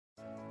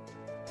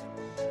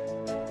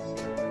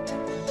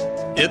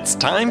It's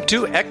time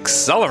to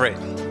accelerate.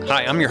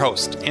 Hi, I'm your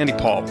host, Andy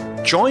Paul.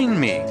 Join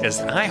me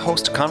as I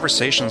host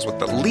conversations with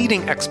the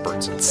leading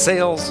experts in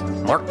sales,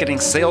 marketing,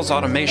 sales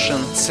automation,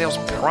 sales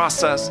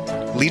process,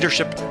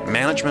 leadership,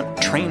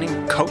 management,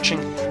 training, coaching,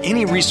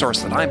 any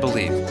resource that I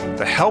believe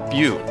to help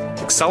you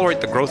accelerate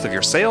the growth of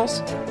your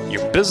sales,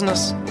 your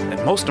business,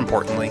 and most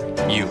importantly,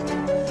 you.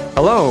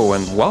 Hello,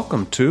 and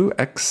welcome to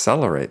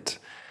Accelerate.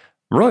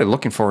 I'm really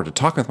looking forward to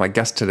talking with my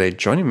guest today.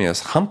 Joining me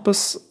is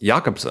Hampus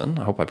Jakobsen,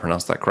 I hope I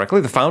pronounced that correctly,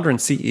 the founder and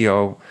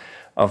CEO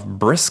of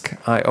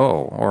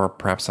Brisk.io, or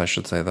perhaps I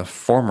should say the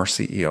former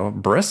CEO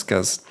of Brisk,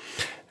 as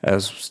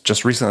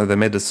just recently they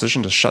made a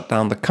decision to shut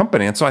down the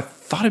company. And so I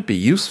thought it'd be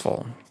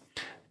useful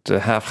to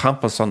have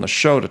Hampus on the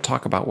show to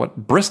talk about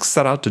what Brisk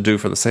set out to do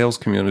for the sales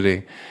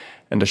community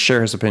and to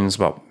share his opinions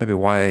about maybe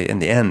why in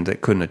the end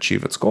it couldn't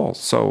achieve its goals.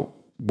 So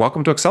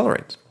welcome to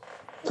Accelerate.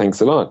 Thanks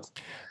a lot.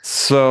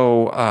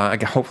 So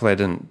hopefully I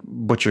didn't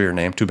butcher your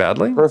name too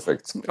badly.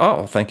 Perfect.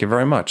 Oh, thank you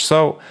very much.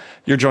 So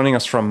you're joining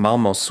us from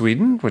Malmo,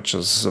 Sweden, which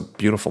is a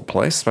beautiful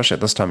place, especially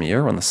at this time of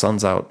year when the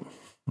sun's out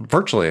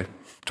virtually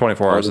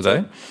 24 hours a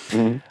day.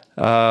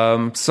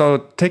 Mm-hmm. So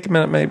take a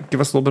minute, maybe give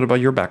us a little bit about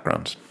your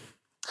background.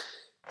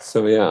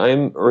 So yeah,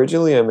 I'm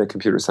a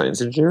computer science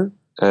engineer,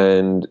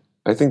 and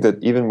I think that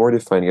even more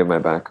defining of my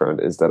background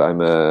is that I'm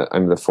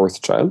the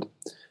fourth child,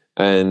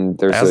 and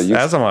there's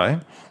as am I.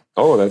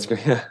 Oh, that's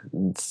great. Yeah.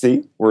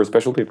 See, we're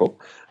special people.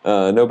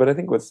 No, but I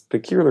think what's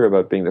peculiar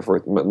about being the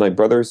fourth, my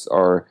brothers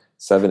are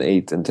 7,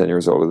 8, and 10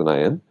 years older than I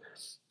am.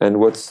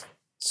 And what's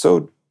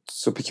so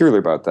peculiar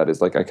about that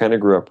is, like, I kind of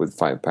grew up with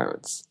 5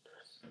 parents.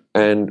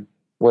 And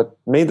what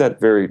made that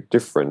very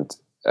different,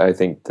 I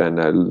think, than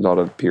a lot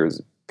of peers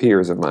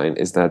of mine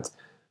is that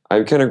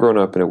I've kind of grown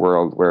up in a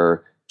world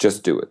where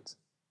just do it.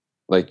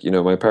 Like,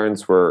 my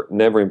parents were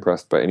never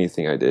impressed by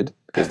anything I did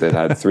because they'd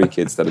had 3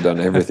 kids that had done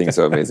everything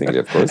so amazingly,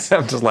 of course.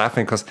 I'm just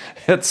laughing because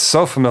it's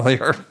so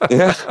familiar.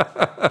 Yeah.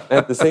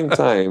 At the same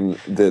time,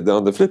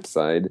 on the flip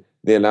side,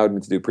 they allowed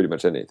me to do pretty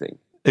much anything.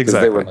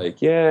 Exactly. They were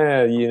like,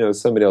 yeah,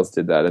 somebody else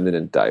did that and they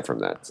didn't die from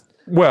that.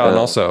 Well, and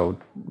also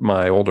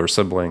my 3 older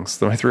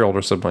siblings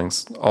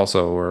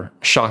also were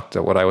shocked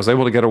at what I was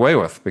able to get away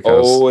with.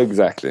 Because Oh,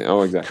 exactly.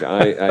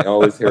 I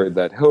always heard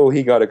that,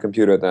 he got a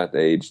computer at that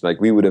age. Like,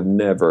 we would have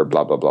never,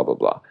 blah, blah, blah, blah,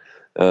 blah.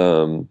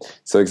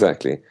 So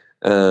exactly.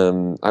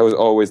 I was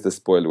always the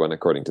spoiled one,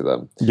 according to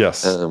them.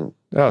 Yes.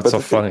 It's so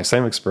funny.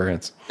 Same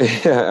experience.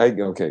 Yeah.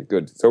 Okay,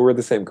 good. So we're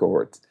the same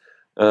cohort.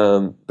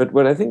 But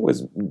what I think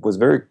was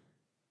very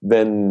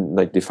then,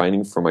 like,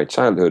 defining for my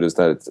childhood is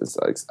that it's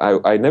like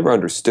I never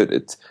understood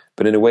it,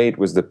 but in a way it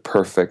was the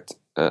perfect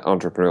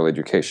entrepreneurial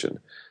education,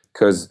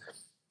 because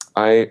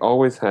I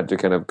always had to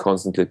kind of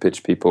constantly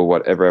pitch people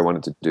whatever I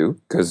wanted to do,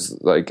 because,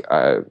 like,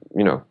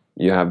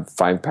 you have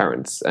 5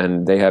 parents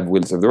and they have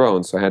wills of their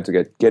own, so I had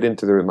to get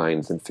into their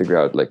minds and figure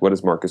out, like, what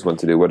does Marcus want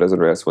to do, what does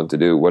Andreas want to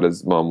do, what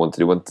does Mom want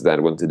to do, what does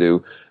Dad want to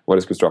do, what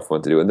does Christopher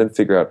want to do, and then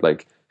figure out,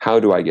 like, how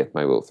do I get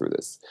my will through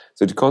this.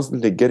 So to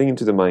constantly getting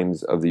into the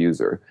minds of the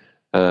user,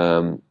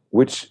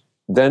 which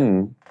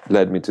then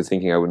led me to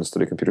thinking I wouldn't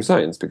study computer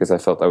science, because I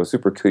felt I was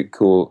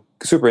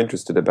super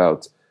interested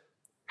about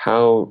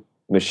how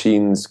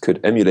machines could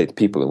emulate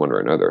people in one way or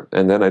another.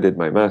 And then I did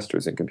my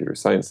master's in computer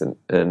science and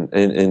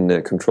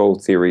in control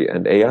theory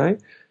and AI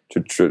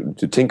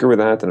to tinker with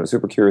that, and I was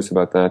super curious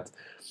about that.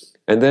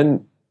 And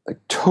then, like,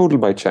 total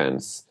by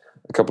chance,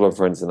 a couple of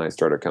friends and I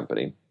started a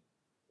company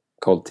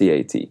called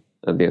TAT,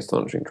 The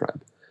Astonishing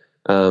Tribe.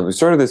 We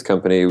started this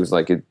company. It was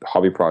like a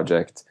hobby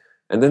project.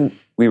 And then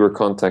we were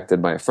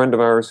contacted by a friend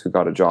of ours who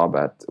got a job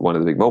at one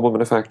of the big mobile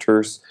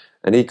manufacturers.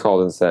 And he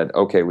called and said,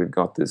 okay, we've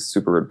got this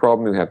super good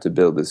problem. We have to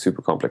build this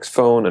super complex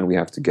phone, and we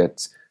have to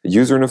get a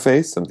user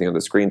interface, something on the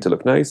screen to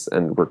look nice,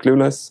 and we're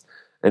clueless.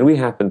 And we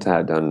happened to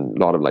have done a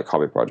lot of, like,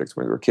 hobby projects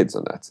when we were kids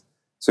on that.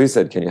 So he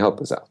said, can you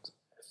help us out?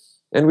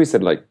 And we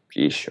said, like,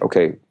 yeesh,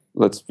 okay,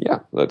 let's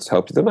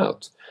help them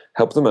out.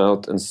 Help them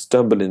out and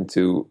stumble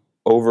into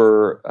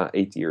over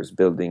 8 years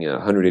building a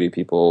 180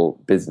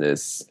 people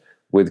business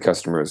with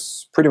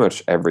customers, pretty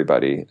much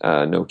everybody,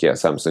 Nokia,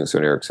 Samsung,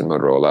 Sony Ericsson,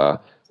 Motorola.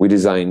 We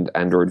designed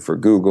Android for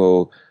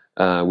Google.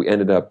 We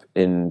ended up,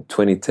 in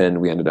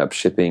 2010,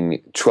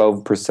 shipping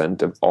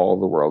 12% of all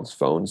the world's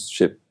phones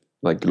shipped,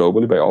 like,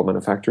 globally by all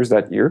manufacturers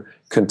that year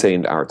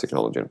contained our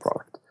technology and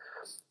product.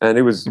 And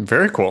it was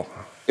very cool.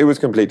 It was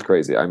complete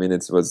crazy. I mean,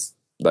 it was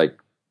like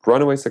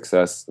runaway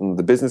success. And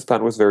the business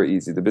plan was very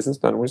easy. The business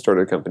plan when we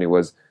started the company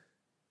was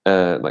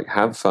like,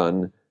 have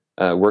fun,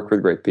 work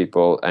with great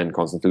people, and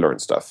constantly learn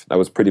stuff. That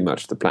was pretty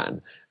much the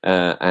plan.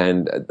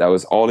 And that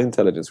was all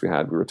intelligence we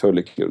had. We were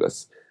totally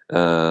clueless.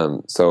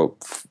 So,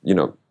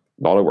 a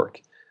lot of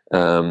work.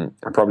 I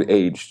probably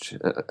aged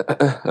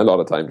a lot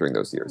of time during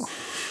those years.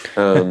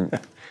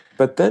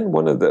 But then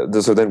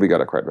then we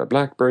got acquired by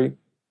BlackBerry,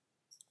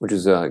 which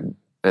is an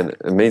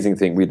amazing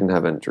thing. We didn't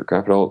have venture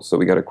capital, so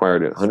we got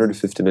acquired at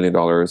 $150 million.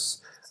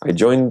 I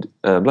joined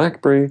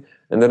BlackBerry,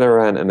 and then I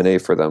ran M&A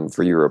for them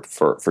for Europe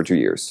for 2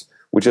 years,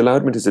 which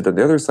allowed me to sit on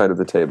the other side of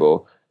the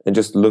table and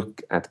just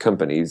look at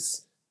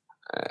companies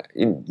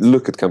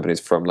look at companies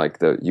from like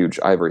the huge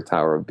ivory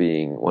tower of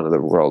being one of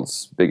the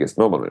world's biggest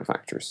mobile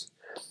manufacturers.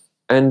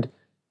 And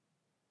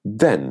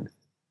then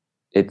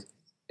it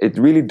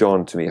really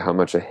dawned to me how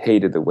much I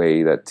hated the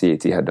way that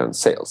TAT had done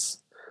sales.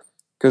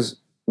 Because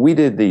we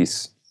did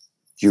these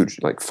huge,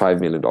 like $5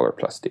 million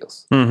plus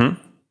deals.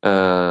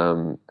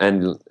 And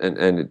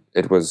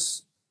it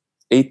was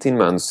 18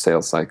 months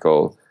sales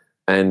cycle,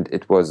 and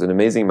it was an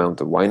amazing amount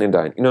of wine and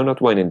dining.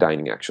 Not wine and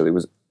dining, actually. It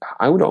was,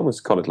 I would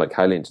almost call it like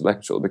highly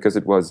intellectual, because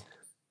it was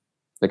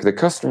like the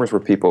customers were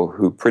people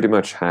who pretty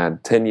much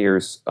had 10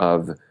 years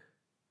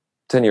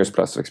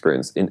plus of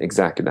experience in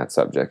exactly that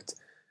subject.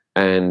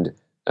 And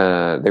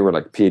they were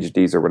like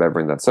PhDs or whatever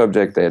in that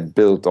subject. They had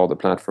built all the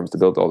platforms to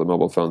build all the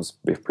mobile phones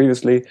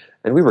previously,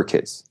 and we were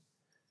kids.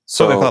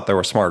 So they thought they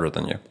were smarter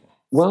than you.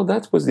 Well,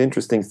 that was the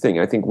interesting thing.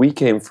 I think we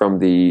came from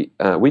the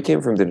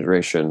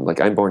generation,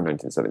 like I'm born in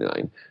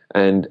 1979,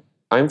 and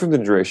I'm from the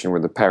generation where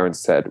the parents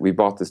said, "We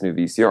bought this new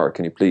VCR.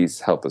 Can you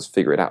please help us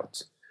figure it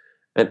out?"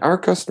 And our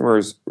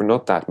customers were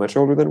not that much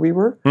older than we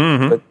were,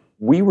 but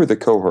we were the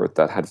cohort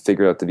that had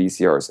figured out the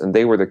VCRs, and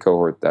they were the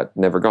cohort that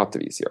never got the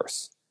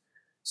VCRs.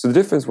 So the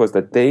difference was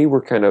that they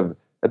were kind of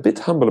a bit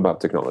humble about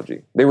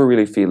technology. They were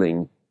really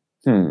feeling,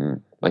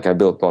 like I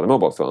built a lot of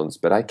mobile phones,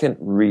 but I can't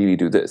really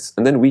do this.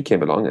 And then we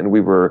came along, and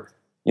we were,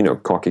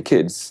 cocky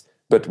kids,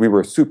 but we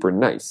were super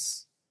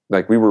nice.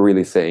 Like we were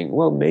really saying,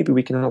 well, maybe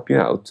we can help you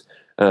out.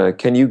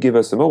 Can you give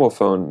us a mobile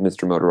phone,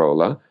 Mr.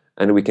 Motorola,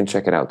 and we can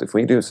check it out if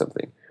we do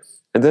something.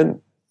 And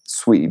then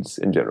Swedes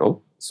in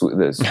general,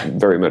 there's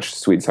very much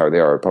Swedes how they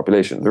are a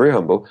population, very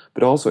humble,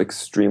 but also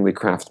extremely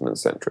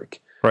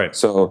craftsman-centric. Right.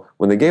 So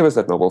when they gave us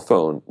that mobile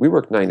phone, we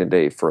worked 9 a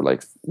day for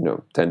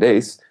 10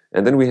 days,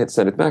 and then we had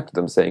sent it back to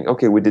them saying,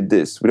 okay, we did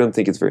this. We don't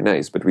think it's very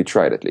nice, but we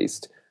tried at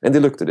least. And they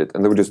looked at it,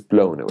 and they were just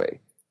blown away.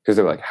 Because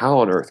they were like, how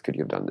on earth could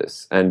you have done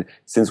this? And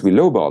since we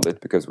lowballed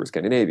it, because we're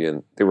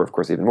Scandinavian, they were, of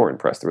course, even more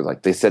impressed. They were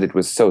like, they said it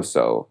was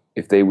so-so.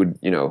 If they would,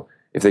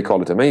 if they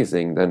call it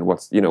amazing, then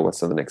what's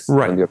on the next?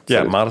 Right.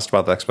 Modest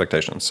about the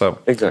expectations. So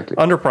exactly.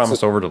 Under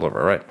promise, over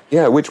deliver. Right.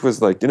 Yeah, which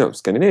was like,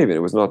 Scandinavian.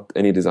 It was not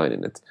any design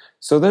in it.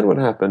 So then what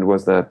happened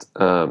was that,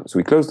 so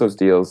we closed those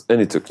deals,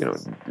 and it took, a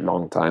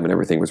long time, and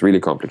everything was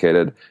really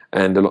complicated.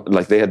 And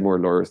they had more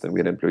lawyers than we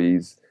had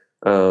employees.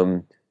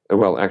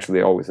 Well, actually,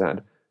 they always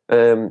had.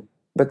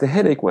 But the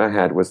headache I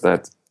had was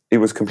that it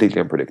was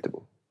completely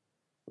unpredictable.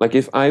 Like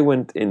if I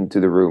went into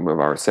the room of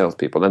our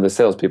salespeople, and the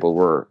salespeople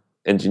were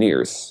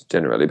engineers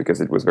generally because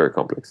it was very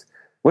complex,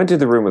 went to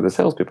the room of the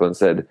salespeople and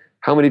said,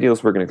 how many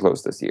deals we're going to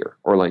close this year?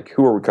 Or like,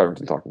 who are we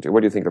currently talking to? What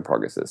do you think the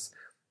progress is?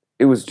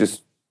 It was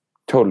just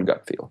total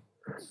gut feel.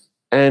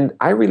 And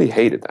I really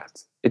hated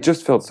that. It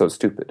just felt so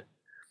stupid.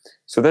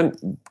 So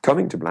then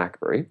coming to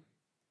BlackBerry,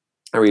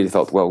 I really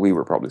felt, well, we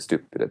were probably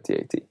stupid at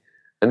TAT.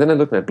 And then I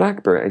looked at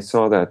BlackBerry, I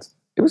saw that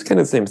it was kind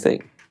of the same thing.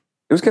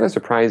 It was kind of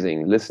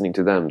surprising listening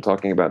to them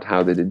talking about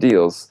how they did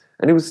deals,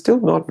 and it was still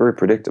not very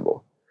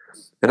predictable.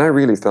 And I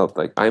really felt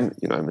like I'm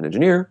an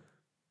engineer,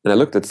 and I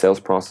looked at sales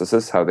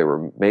processes, how they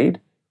were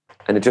made,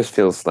 and it just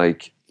feels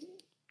like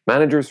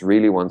managers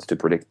really want to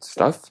predict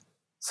stuff.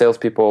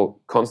 Salespeople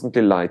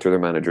constantly lie to their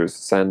managers,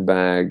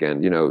 sandbag,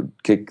 and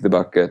kick the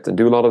bucket, and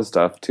do a lot of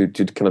stuff to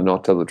kind of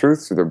not tell the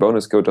truth, so their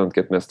bonus code don't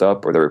get messed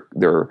up, or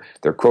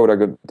their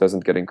quota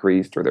doesn't get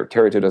increased, or their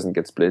territory doesn't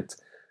get split.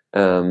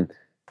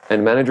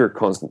 And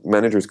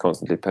managers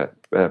constantly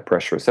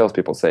pressure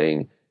salespeople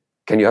saying,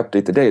 can you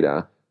update the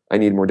data? I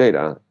need more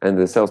data. And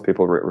the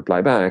salespeople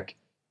reply back,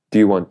 do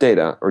you want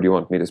data, or do you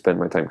want me to spend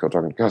my time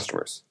talking to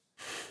customers?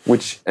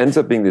 Which ends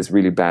up being this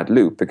really bad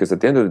loop, because at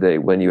the end of the day,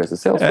 when you as a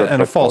sales rep...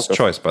 And a false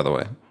choice, by the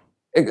way.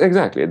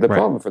 Exactly. The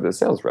problem for the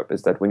sales rep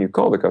is that when you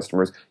call the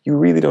customers, you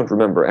really don't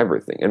remember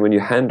everything. And when you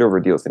hand over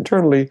deals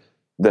internally,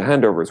 the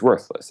handover is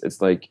worthless.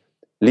 It's like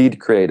lead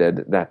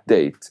created that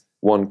date,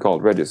 one call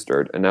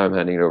registered, and now I'm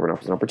handing it over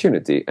as an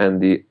opportunity.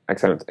 And the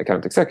account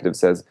executive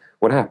says,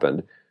 what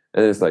happened?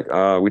 And it's like,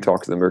 we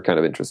talked to them, we're kind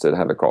of interested,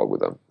 have a call with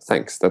them.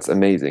 Thanks, that's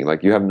amazing.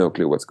 Like, you have no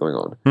clue what's going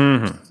on.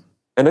 Mm-hmm.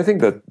 And I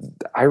think that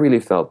I really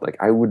felt like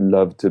I would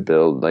love to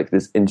build like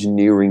this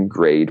engineering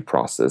grade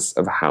process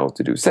of how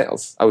to do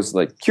sales. I was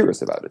like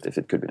curious about it, if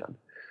it could be done.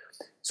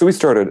 So we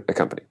started a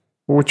company.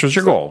 Which was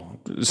your goal.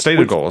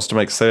 Stated goal is to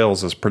make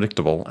sales as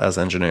predictable as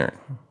engineering.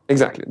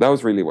 Exactly. That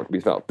was really what we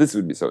felt. This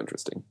would be so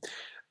interesting.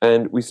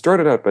 And we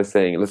started out by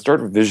saying, let's start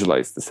to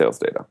visualize the sales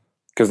data,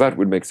 because that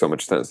would make so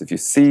much sense. If you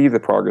see the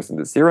progress in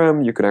the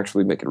CRM, you can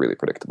actually make it really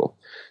predictable.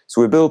 So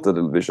we built a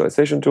little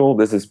visualization tool.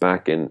 This is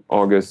back in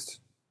August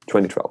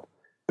 2012.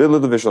 Built a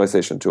little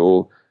visualization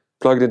tool,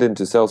 plugged it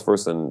into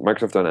Salesforce and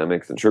Microsoft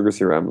Dynamics and Sugar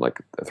CRM,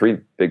 like 3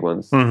 big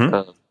ones.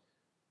 Mm-hmm.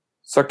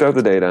 Sucked out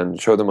the data and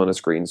showed them on a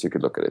screen so you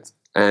could look at it.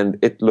 And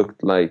it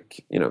looked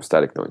like,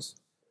 static noise.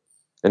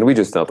 And we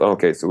just felt,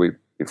 okay, so we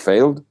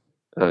failed.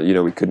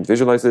 We couldn't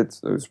visualize it.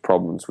 There was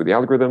problems with the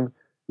algorithm.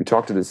 We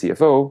talked to the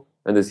CFO,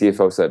 and the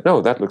CFO said,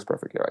 no, that looks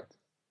perfectly right.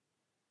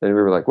 And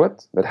we were like,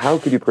 what? But how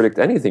could you predict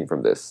anything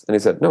from this? And he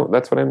said, no,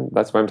 that's why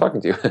I'm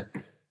talking to you.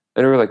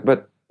 And we were like,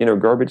 but,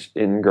 garbage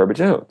in,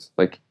 garbage out.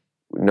 Like,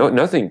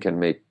 nothing can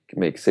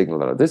make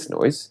signal out of this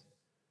noise.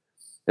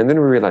 And then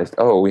we realized,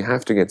 oh, we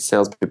have to get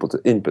salespeople to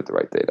input the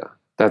right data.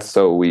 That's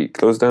so we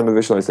closed down the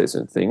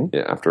visualization thing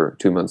after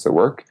 2 months of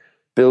work,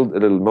 build a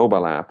little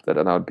mobile app that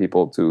allowed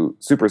people to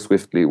super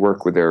swiftly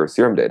work with their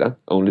CRM data,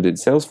 only did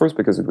Salesforce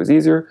because it was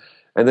easier,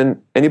 and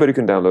then anybody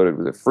can download it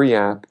with a free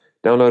app,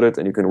 download it,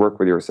 and you can work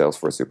with your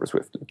Salesforce super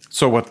swiftly.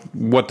 So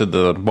what did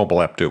the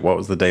mobile app do? What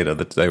was the data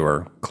that they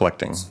were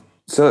collecting?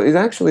 So it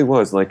actually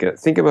was like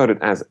think about it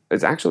as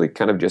it's actually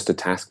kind of just a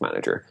task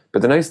manager.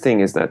 But the nice thing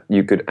is that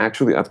you could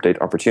actually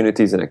update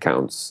opportunities and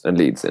accounts and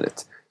leads in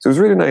it. So it was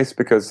really nice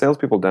because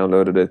salespeople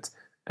downloaded it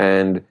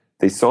and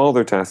they saw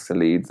their tasks and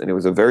leads, and it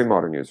was a very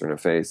modern user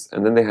interface.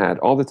 And then they had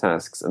all the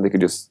tasks, and they could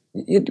just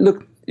it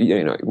looked.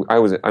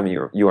 I'm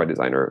a UI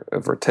designer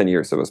for 10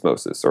 years of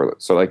Osmosis,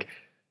 so like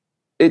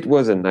it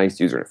was a nice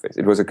user interface.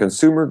 It was a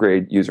consumer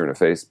grade user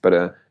interface, but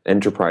a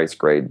enterprise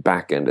grade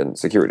backend and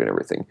security and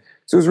everything.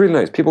 So it was really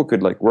nice. People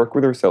could like work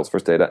with their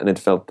Salesforce data, and it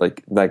felt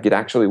like it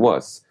actually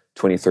was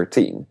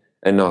 2013,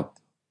 and not,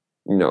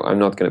 I'm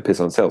not going to piss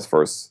on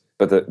Salesforce,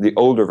 but the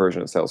older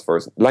version of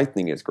Salesforce,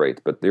 Lightning is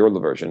great, but the older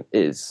version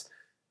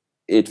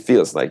it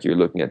feels like you're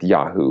looking at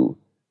Yahoo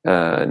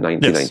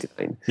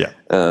 1999. Yes.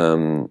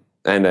 Yeah.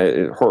 And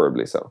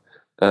horribly so.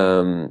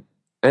 And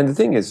the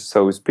thing is,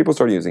 so as people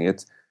started using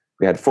it,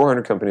 we had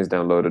 400 companies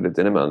downloaded it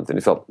in a month, and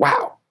it felt,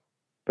 wow.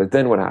 But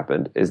then what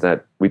happened is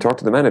that we talked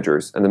to the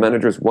managers, and the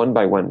managers one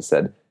by one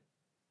said,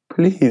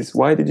 please,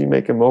 why did you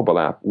make a mobile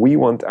app? We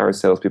want our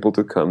salespeople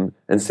to come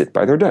and sit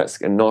by their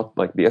desk and not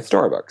like be at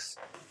Starbucks.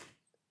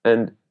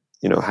 And,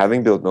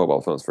 having built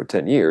mobile phones for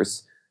 10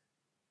 years,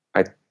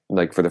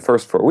 for the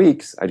first 4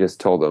 weeks, I just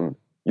told them,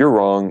 you're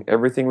wrong.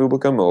 Everything will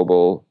become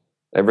mobile.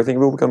 Everything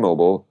will become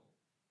mobile.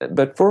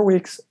 But 4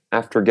 weeks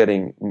after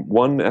getting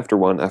one after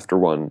one after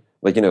one,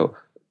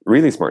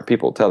 really smart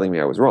people telling me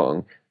I was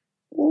wrong,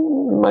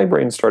 my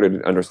brain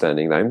started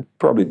understanding that I'm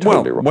probably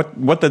totally wrong.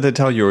 What did they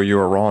tell you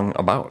were wrong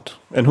about?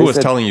 And who was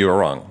telling you were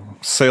wrong?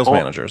 Sales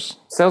managers.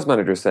 Sales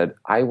managers said,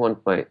 I want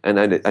and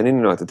I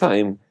didn't know at the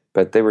time,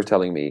 but they were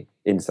telling me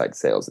inside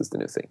sales is the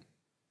new thing.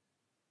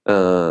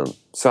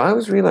 So I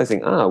was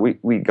realizing,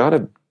 we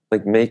gotta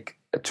make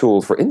a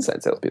tool for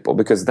inside salespeople,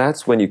 because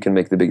that's when you can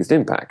make the biggest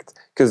impact.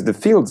 Because the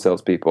field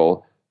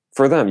salespeople,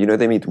 for them,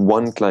 they meet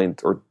one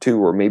client or two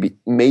or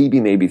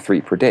maybe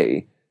three per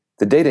day.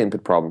 The data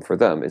input problem for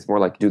them is more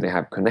like, do they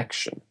have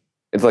connection?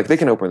 It's like they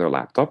can open their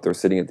laptop, they're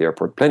sitting at the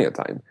airport plenty of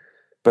time.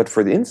 But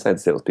for the inside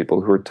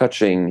salespeople who are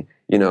touching,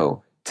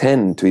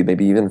 10 to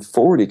maybe even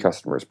 40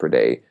 customers per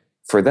day,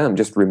 for them,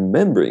 just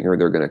remembering who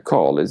they're going to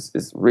call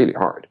is really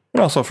hard.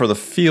 And also for the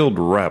field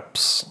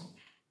reps,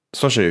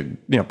 especially,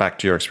 back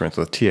to your experience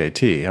with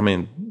TAT,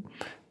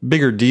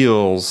 bigger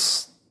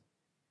deals,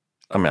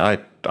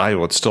 I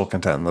would still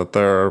contend that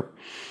they're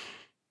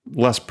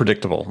less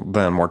predictable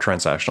than more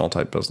transactional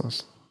type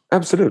business.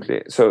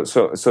 Absolutely. So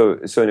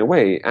in a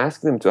way,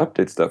 asking them to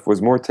update stuff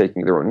was more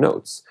taking their own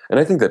notes. And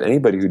I think that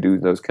anybody who do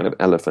those kind of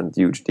elephant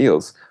huge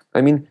deals,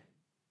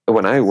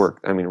 when I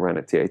ran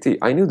at TAT,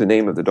 I knew the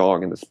name of the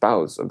dog and the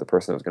spouse of the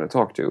person I was going to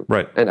talk to.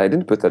 Right. And I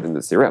didn't put that in the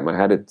CRM. I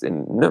had it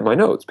in my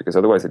notes, because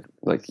otherwise it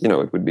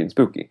would be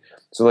spooky.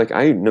 So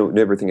I know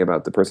everything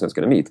about the person I was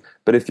going to meet.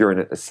 But if you're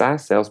a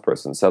SaaS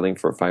salesperson selling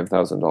for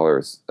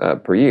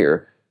 $5,000 per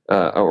year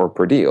or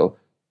per deal,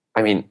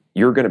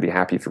 you're going to be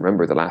happy if you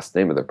remember the last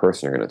name of the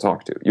person you're going to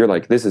talk to. You're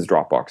like, this is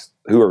Dropbox.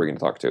 Who are we going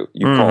to talk to?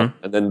 You call.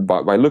 And then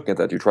by looking at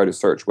that, you try to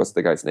search, what's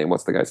the guy's name?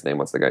 What's the guy's name?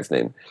 What's the guy's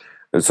name?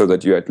 So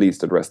that you at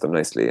least address them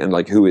nicely. And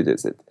who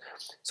is it?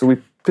 So we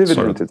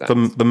pivoted into that.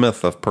 The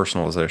myth of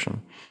personalization.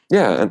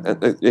 Yeah,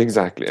 and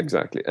exactly.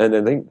 And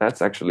I think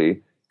that's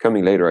actually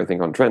coming later, I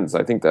think, on trends.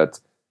 I think that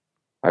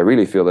I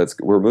really feel that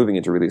we're moving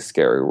into a really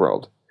scary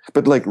world.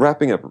 But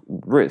wrapping up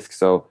risk,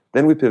 so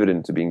then we pivoted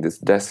into being this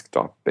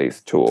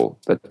desktop-based tool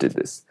that did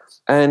this.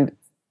 And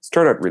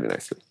started out really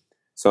nicely.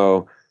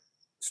 So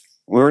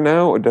we're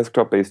now a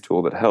desktop-based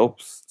tool that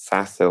helps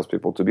SaaS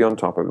salespeople to be on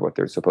top of what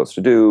they're supposed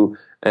to do.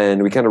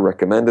 And we kind of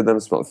recommended them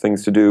small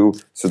things to do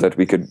so that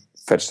we could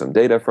fetch some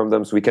data from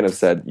them. So we kind of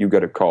said, you got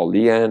to call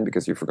Leanne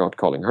because you forgot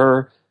calling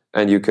her.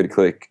 And you could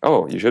click,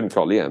 you shouldn't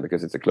call Leanne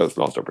because it's a closed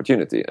lost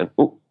opportunity. And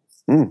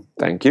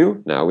thank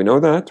you. Now we know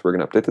that. We're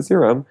going to update the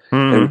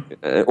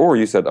CRM. Or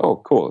you said,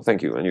 cool,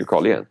 thank you. And you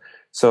call Leanne.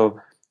 So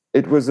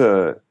it was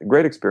a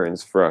great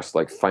experience for us,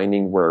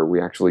 finding where we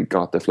actually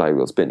got the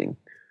flywheel spinning.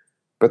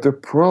 But the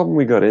problem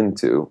we got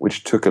into,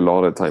 which took a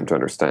lot of time to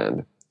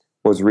understand,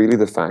 was really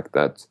the fact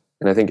that,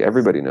 and I think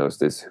everybody knows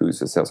this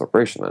who's a sales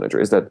operation manager,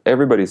 is that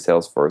everybody's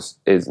Salesforce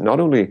is not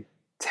only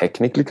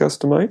technically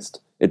customized,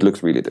 it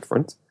looks really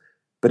different,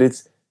 but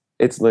it's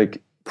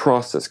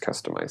process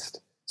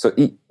customized. So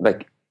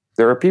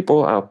there are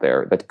people out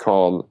there that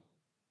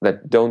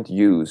don't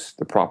use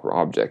the proper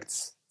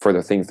objects for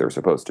the things they're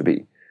supposed to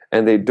be.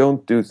 And they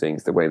don't do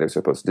things the way they're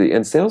supposed to do.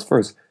 And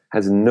Salesforce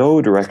has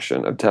no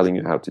direction of telling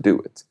you how to do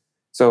it.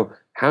 So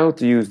how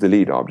to use the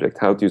lead object,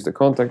 how to use the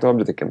contact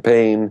object, the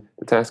campaign,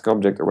 the task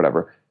object, or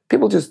whatever.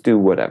 People just do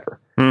whatever,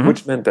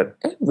 which meant that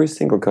every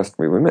single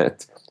customer we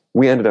met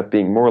we ended up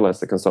being more or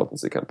less a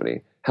consultancy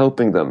company,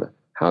 helping them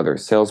how their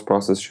sales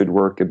process should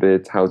work a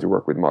bit, how to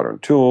work with modern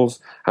tools,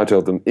 how to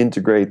help them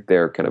integrate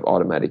their kind of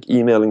automatic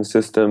emailing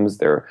systems,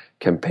 their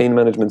campaign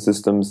management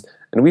systems.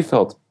 And we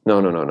felt, no,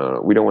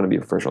 we don't want to be a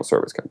professional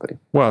service company.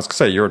 Well, I was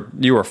going to say,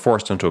 you were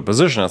forced into a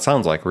position, it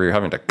sounds like, where you're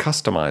having to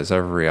customize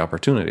every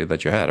opportunity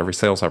that you had, every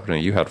sales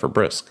opportunity you had for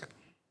Brisk.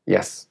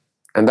 Yes.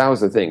 And that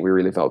was the thing. We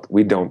really felt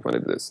we don't want to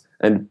do this.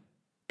 And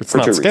it's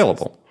not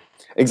scalable.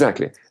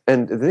 Exactly.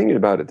 And the thing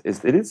about it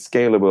is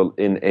scalable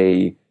in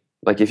a,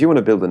 like if you want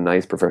to build a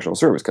nice professional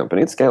service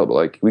company, it's scalable.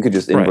 Like we could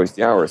just invoice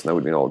the hours and that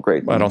would be all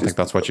great. But I don't think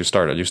that's what you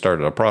started. You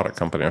started a product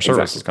company or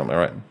services company,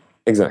 right?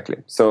 Exactly.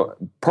 So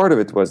part of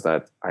it was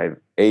that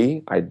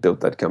I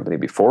built that company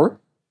before.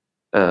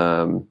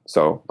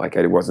 So like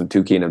I wasn't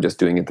too keen of just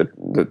doing it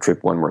the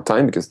trip one more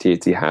time because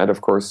TAT had,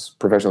 of course,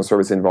 professional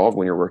service involved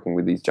when you're working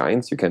with these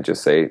giants. You can't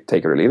just say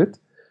take it or leave it.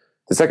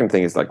 The second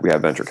thing is like we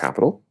have venture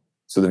capital.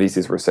 So the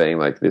VCs were saying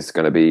like this is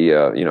going to be,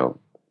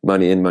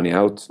 money in, money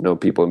out, no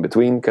people in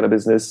between kind of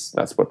business.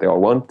 That's what they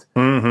all want.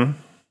 Mm-hmm.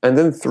 And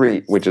then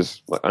 3, which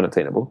is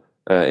unattainable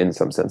in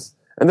some sense.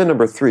 And then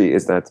number 3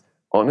 is that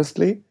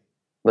honestly,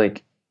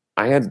 like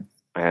I have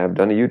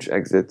done a huge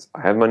exit.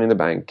 I have money in the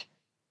bank.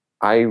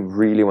 I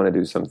really want to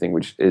do something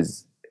which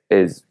is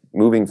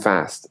moving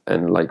fast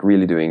and like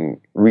really doing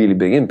really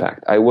big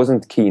impact. I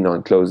wasn't keen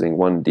on closing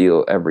one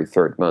deal every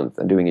third month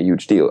and doing a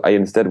huge deal. I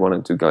instead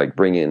wanted to like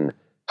bring in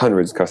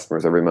hundreds of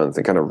customers every month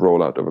and kind of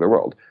roll out over the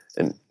world.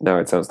 And now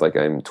it sounds like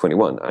I'm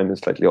 21. I'm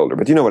slightly older,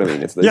 but you know what I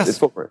mean. It's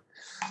felt more.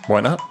 Why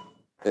not?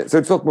 So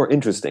it felt more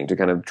interesting to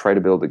kind of try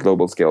to build a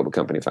global scalable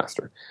company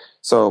faster.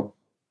 So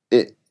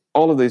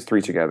all of these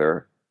 3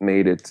 together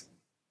made it,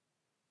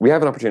 we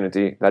have an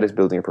opportunity that is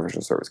building a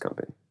professional service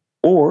company,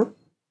 or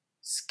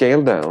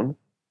scale down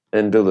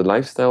and build a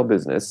lifestyle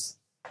business,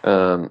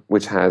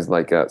 which has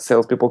like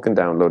salespeople can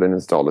download and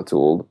install a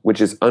tool, which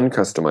is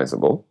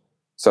uncustomizable.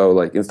 So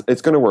like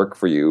it's going to work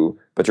for you,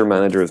 but your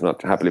manager is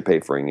not happily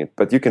paying it.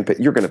 But you're going to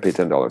pay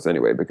 $10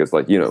 anyway because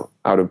like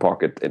out of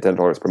pocket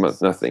 $10 per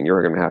month, nothing.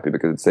 You're going to be happy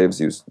because it saves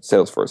you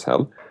Salesforce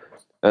hell.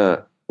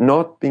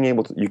 Not being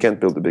able to, you can't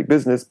build a big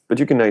business, but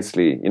you can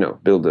nicely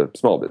build a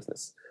small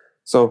business.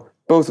 So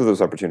both of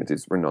those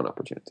opportunities were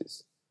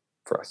non-opportunities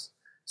for us.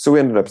 So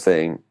we ended up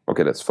saying,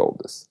 okay, let's fold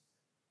this.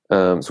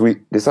 So we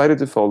decided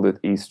to fold it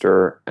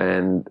Easter,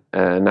 and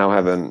now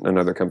have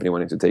another company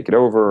wanting to take it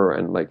over,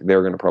 and like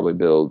they're going to probably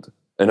build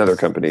another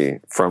company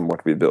from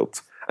what we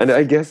built. And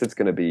I guess it's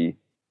going to be,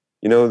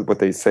 what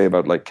they say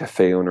about like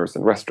cafe owners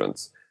and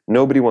restaurants.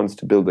 Nobody wants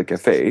to build a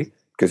cafe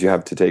because you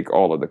have to take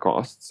all of the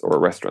costs, or a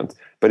restaurant.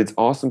 But it's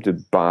awesome to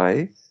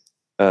buy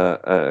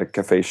a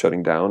cafe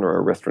shutting down or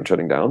a restaurant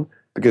shutting down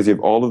because you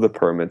have all of the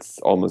permits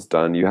almost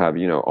done. You have,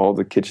 all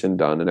the kitchen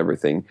done and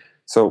everything.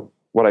 So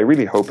what I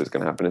really hope is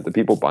going to happen is the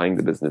people buying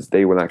the business,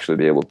 they will actually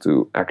be able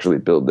to actually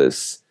build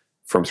this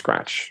from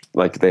scratch.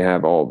 Like they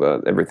have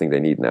everything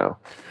they need now.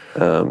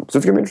 So it's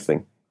going to be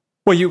interesting.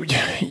 Well,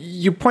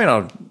 you point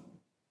out,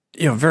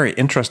 very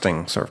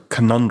interesting sort of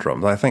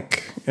conundrum, I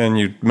think, and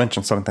you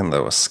mentioned something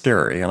that was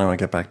scary, and I want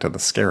to get back to the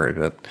scary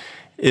bit,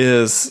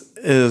 is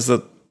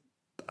that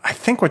I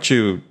think what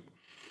you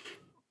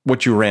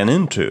ran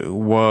into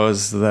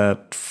was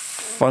that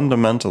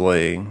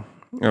fundamentally,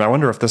 and I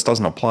wonder if this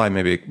doesn't apply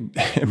maybe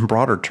in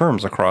broader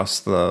terms across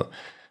the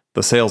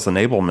sales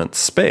enablement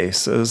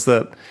space, is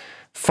that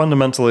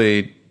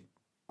fundamentally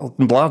a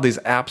lot of these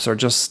apps are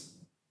just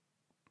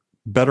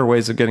better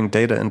ways of getting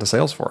data into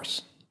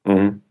Salesforce.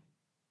 Mm-hmm.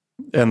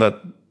 And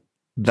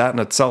that in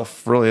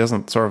itself really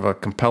isn't sort of a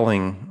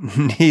compelling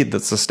need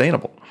that's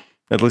sustainable.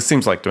 At least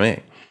seems like to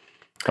me.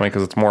 I mean,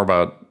 because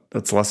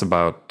it's less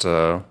about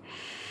the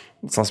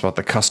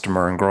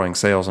customer and growing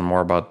sales and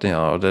more about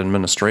the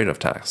administrative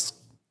tasks.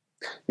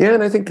 Yeah,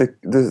 and I think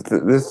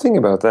the thing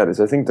about that is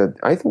I think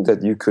that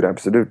you could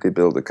absolutely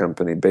build a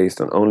company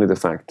based on only the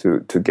fact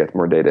to get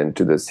more data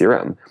into the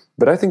CRM.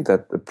 But I think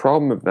that the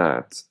problem of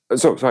that,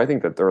 so I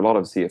think that there are a lot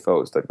of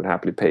CFOs that would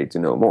happily pay to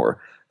know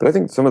more. But I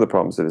think some of the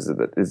problems is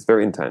that it's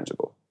very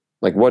intangible.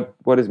 Like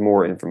what is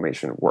more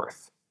information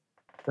worth?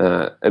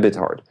 A bit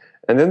hard.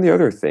 And then the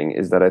other thing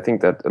is that I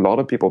think that a lot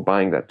of people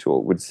buying that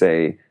tool would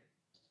say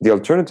the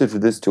alternative to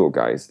this tool,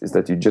 guys, is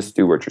that you just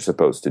do what you're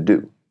supposed to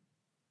do.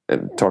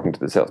 And talking to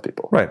the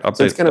salespeople, right?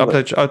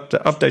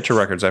 Update your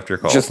records after your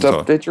call. Just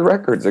update your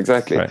records,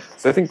 exactly. Right.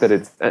 So I think that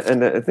it's,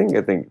 and I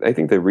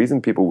think the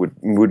reason people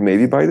would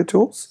maybe buy the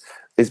tools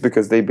is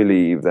because they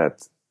believe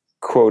that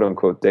quote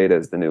unquote data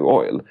is the new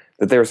oil.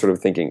 That they're sort of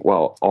thinking,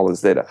 well, all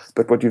this data.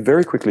 But what you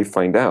very quickly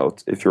find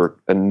out if you're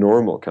a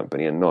normal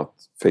company and not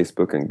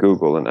Facebook and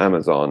Google and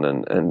Amazon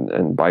and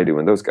Baidu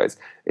and those guys,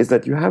 is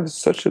that you have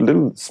such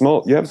a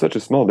small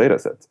data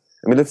set.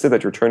 I mean, let's say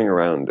that you're turning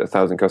around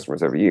 1,000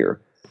 customers every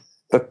year.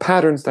 The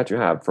patterns that you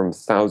have from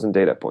 1,000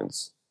 data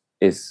points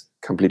is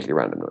completely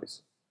random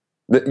noise.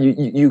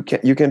 You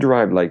can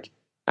derive like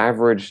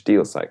average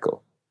deal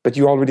cycle, but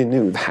you already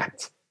knew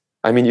that.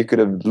 I mean, you could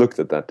have looked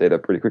at that data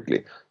pretty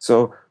quickly.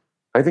 So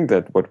I think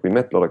that what we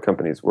met a lot of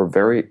companies were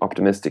very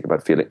optimistic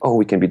about feeling,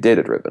 we can be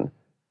data driven.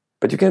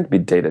 but you can't be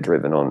data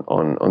driven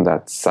on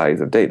that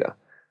size of data.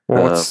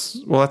 Well,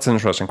 that's an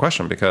interesting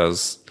question,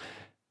 because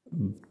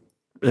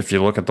if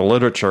you look at the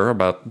literature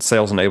about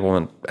sales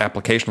enablement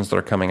applications that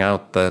are coming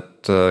out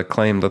that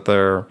claim that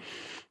they're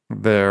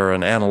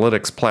an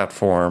analytics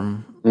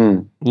platform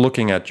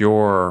looking at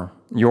your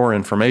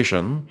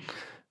information,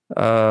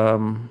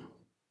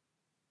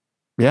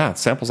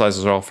 sample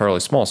sizes are all fairly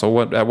small.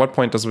 So at what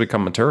point does it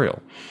become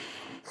material?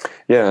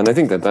 Yeah, and I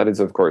think that is,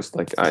 of course,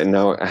 like I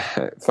now,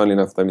 funnily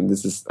enough, I mean,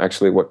 this is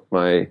actually what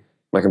my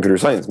computer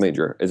science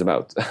major is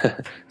about.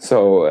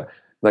 So,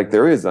 like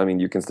there is, I mean,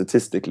 you can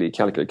statistically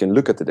calculate, you can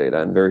look at the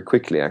data and very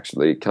quickly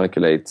actually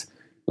calculate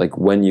like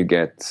when you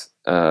get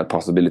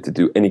possibility to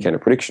do any kind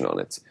of prediction on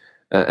it.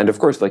 And of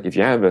course, like if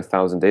you have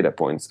 1,000 data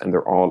points and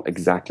they're all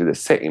exactly the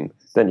same,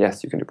 then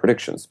yes, you can do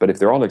predictions. But if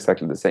they're all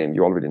exactly the same,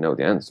 you already know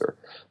the answer.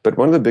 But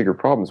one of the bigger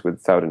problems with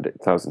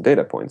 1,000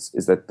 data points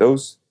is that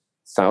those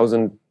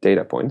 1,000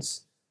 data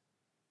points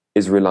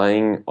is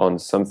relying on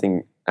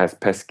something as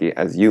pesky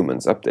as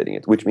humans updating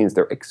it, which means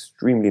they're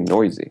extremely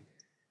noisy.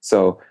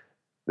 So,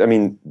 I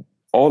mean,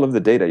 all of the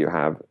data you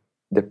have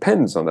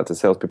depends on that the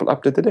salespeople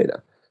update the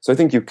data. So I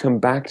think you come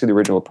back to the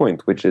original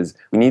point, which is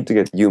we need to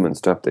get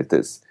humans to update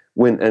this.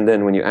 And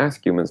then when you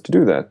ask humans to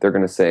do that, they're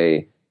going to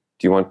say,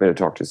 do you want me to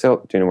talk to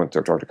do you want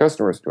to talk to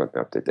customers? Do you want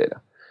me to update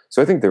data?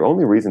 So I think the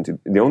only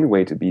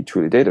way to be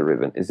truly data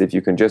driven is if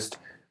you can just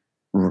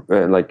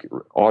like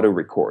auto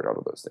record all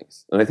of those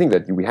things. And I think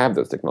that we have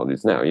those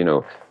technologies now,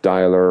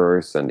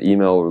 dialers and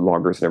email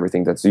loggers and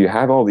everything. So you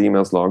have all the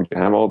emails logged, you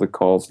have all the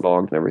calls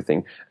logged and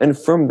everything. And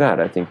from that,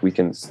 I think we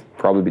can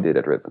probably be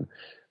data driven.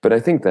 But I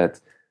think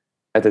that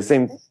at the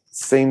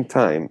same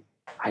time,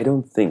 I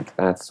don't think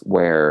that's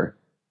where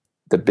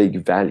the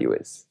big value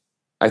is.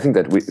 I think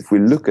that if we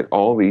look at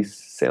all these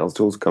sales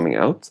tools coming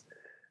out,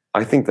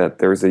 I think that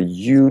there's a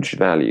huge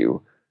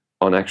value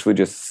on actually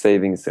just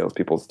saving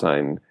salespeople's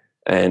time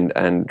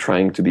and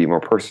trying to be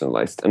more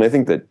personalized. And I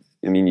think that,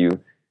 I mean,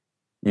 you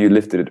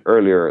lifted it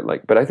earlier,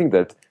 but I think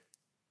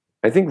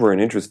we're in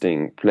an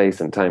interesting place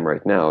and time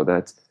right now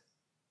that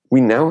we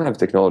now have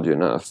technology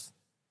enough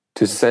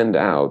to send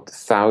out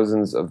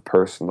thousands of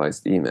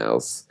personalized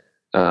emails.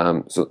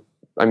 So,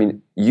 I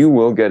mean, you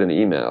will get an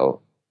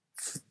email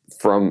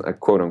from a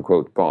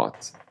quote-unquote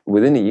bot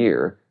within a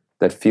year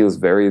that feels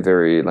very,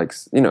 very like,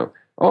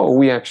 oh,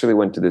 we actually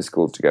went to this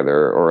school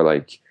together, or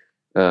like,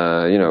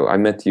 I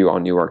met you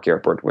on Newark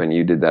Airport when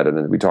you did that, and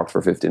then we talked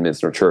for 15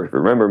 minutes in our church.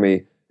 Remember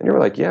me? And you were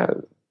like, yeah,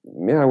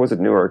 I was at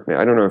Newark.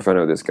 I don't know if I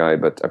know this guy,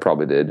 but I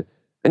probably did.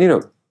 And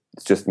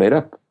it's just made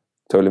up,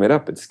 totally made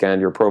up. It scanned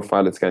your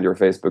profile, it scanned your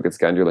Facebook, it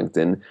scanned your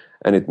LinkedIn,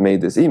 and it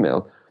made this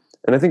email.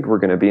 And I think we're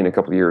going to be in a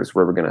couple of years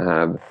where we're going to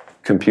have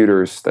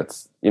computers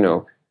that's,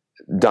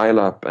 dial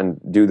up and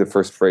do the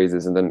first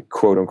phrases and then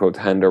quote unquote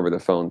hand over the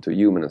phone to a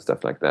human and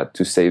stuff like that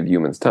to save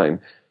humans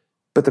time.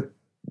 But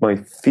my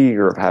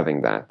fear of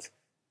having that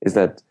is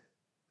that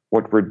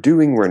what we're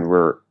doing when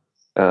we're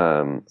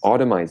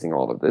automizing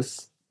all of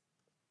this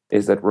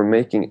is that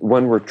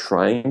we're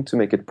trying to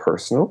make it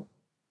personal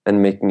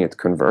and making it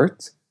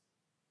convert,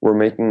 we're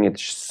making it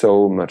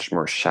so much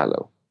more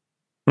shallow.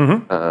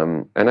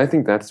 Mm-hmm. And I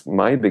think that's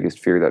my biggest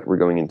fear that we're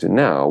going into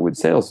now with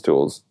sales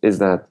tools is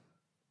that,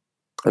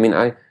 I mean,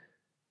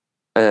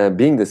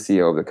 being the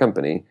CEO of the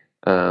company,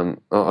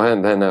 and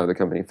now the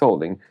company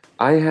folding,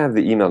 I have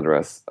the email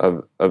address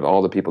of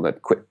all the people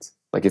that quit.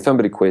 Like if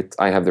somebody quit,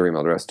 I have their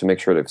email address to make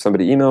sure that if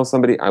somebody emails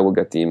somebody, I will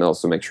get the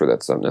emails to make sure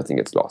that nothing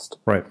gets lost.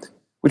 Right.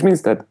 Which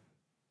means that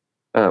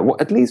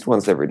at least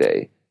once every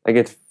day, I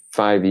get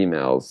 5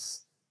 emails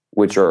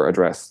which are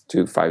addressed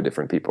to 5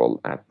 different people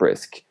at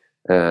Brisk,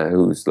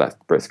 who's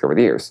left Brisk over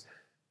the years.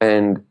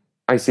 And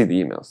I see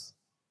the emails.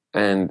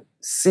 And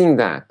seeing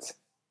that,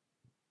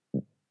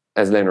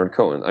 as Leonard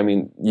Cohen, I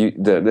mean,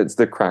 that's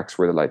the cracks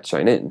where the light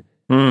shine in.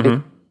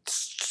 Mm-hmm.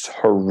 It's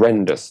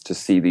horrendous to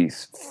see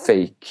these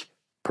fake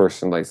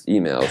personalized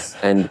emails,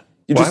 and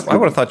I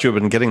would have thought you had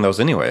been getting those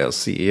anyway as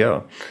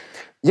CEO.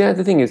 Yeah,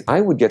 the thing is,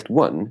 I would get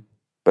one,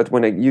 but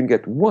when you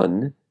get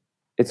one,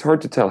 it's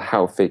hard to tell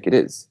how fake it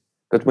is.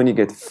 But when you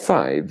get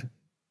 5,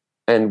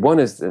 and one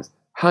is this: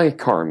 "Hi,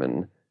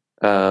 Carmen,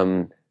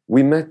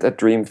 we met at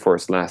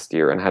Dreamforce last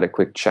year and had a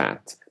quick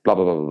chat. Blah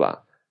blah blah blah blah."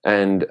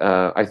 And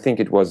I think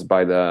it was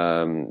by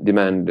the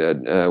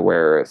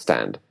Demandware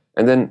stand.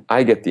 And then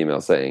I get the email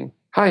saying,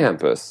 "Hi,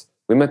 Hampus,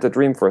 we met at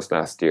Dreamforce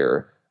last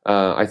year.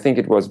 I think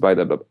it was by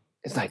the..."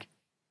 It's like,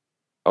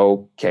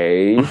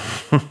 okay.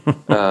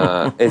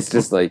 It's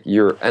just like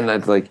and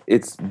that's like,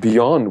 it's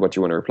beyond what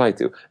you want to reply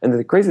to. And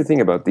the crazy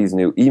thing about these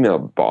new email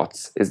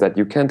bots is that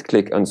you can't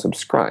click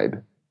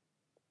unsubscribe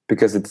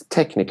because it's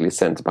technically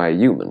sent by a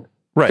human.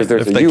 Right, if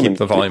they keep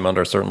the volume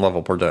under a certain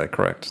level per day,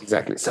 correct.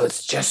 Exactly. So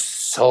it's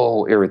just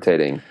so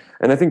irritating.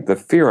 And I think the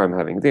fear I'm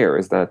having there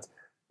is that,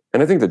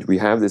 and I think that we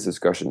have this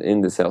discussion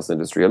in the sales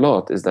industry a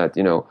lot, is that,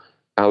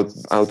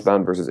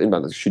 outbound versus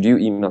inbound. Should you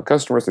email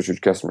customers or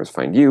should customers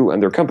find you? And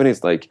there are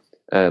companies like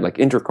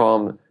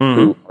Intercom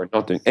who are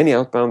not doing any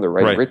outbound. They're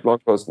writing great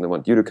blog posts and they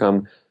want you to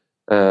come.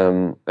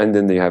 And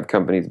then they have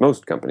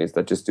most companies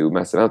that just do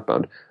massive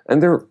outbound,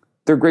 and there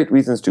are great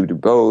reasons to do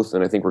both.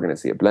 And I think we're going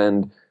to see a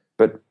blend.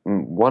 But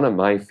one of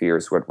my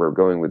fears, what we're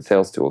going with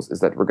sales tools,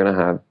 is that we're going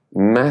to have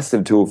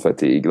massive tool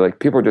fatigue. Like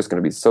people are just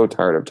going to be so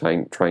tired of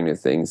trying new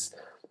things.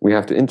 We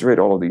have to integrate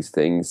all of these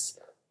things,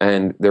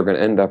 and they're going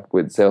to end up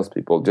with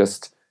salespeople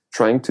just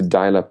trying to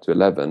dial up to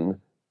 11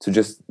 to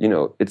just,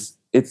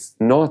 it's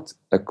not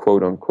a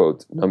quote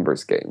unquote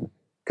numbers game.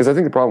 Because I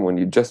think the problem when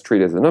you just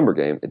treat it as a number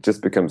game, it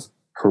just becomes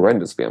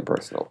horrendously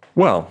impersonal.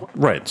 Well,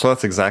 right. So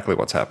that's exactly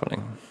what's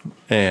happening.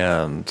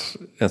 And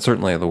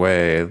certainly the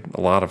way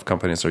a lot of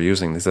companies are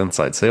using these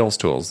inside sales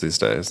tools these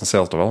days and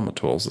sales development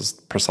tools is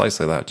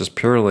precisely that, just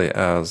purely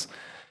as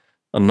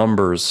a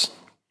numbers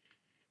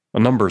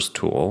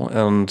tool.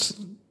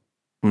 And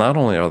not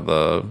only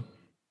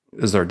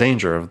is there a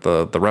danger of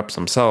the reps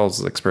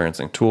themselves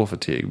experiencing tool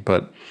fatigue,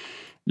 but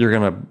you're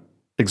going to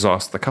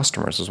exhaust the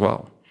customers as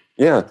well.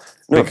 Yeah.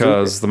 No,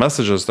 because the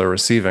messages they're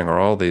receiving are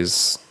all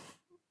these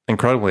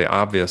incredibly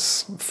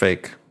obvious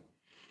fake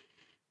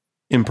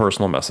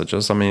impersonal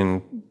messages. I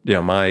mean,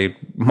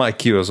 my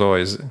cue is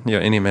always,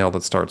 any email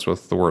that starts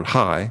with the word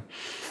hi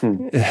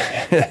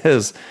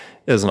is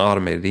an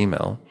automated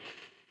email.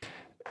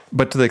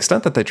 But to the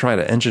extent that they try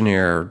to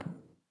engineer,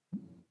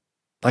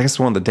 I guess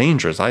one of the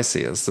dangers I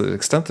see is the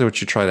extent to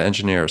which you try to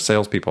engineer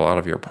salespeople out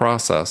of your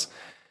process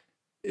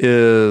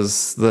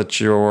is that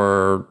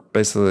you're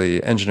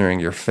basically engineering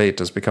your fate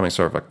as becoming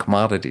sort of a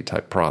commodity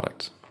type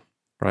product,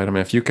 right? I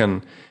mean, if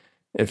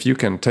you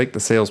can take the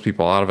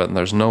salespeople out of it and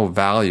there's no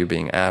value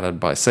being added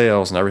by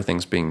sales and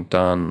everything's being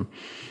done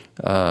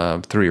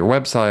through your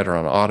website or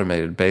on an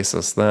automated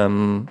basis,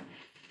 then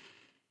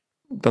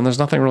there's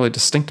nothing really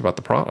distinct about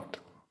the product.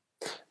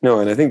 No,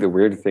 and I think the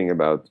weird thing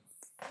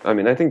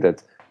I think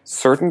that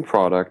certain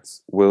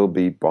products will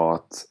be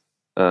bought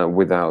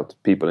without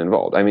people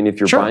involved. I mean, if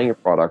you're buying a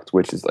product,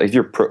 which is if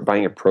you're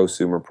buying a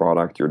prosumer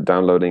product, you're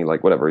downloading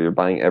whatever, you're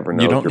buying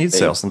Evernote. You don't need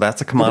sales, and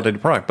that's a commodity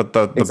product. But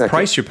the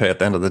price you pay at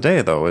the end of the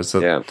day, though, is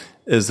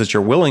that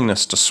your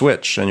willingness to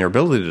switch and your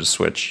ability to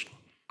switch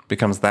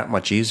becomes that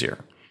much easier.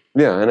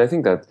 Yeah, and I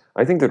think that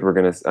we're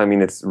gonna. I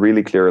mean, it's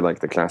really clear, like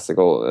the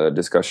classical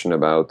discussion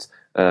about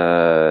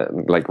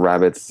like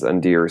rabbits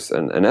and deers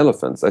and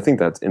elephants. I think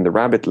that in the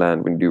rabbit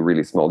land, when you do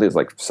really small deals,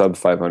 like sub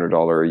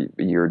 $500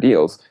 a year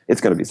deals,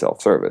 it's going to be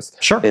self-service.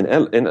 Sure. In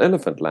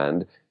elephant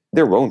land,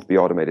 there won't be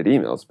automated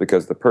emails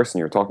because the person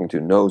you're talking to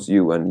knows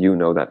you and you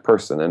know that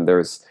person, and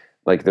there's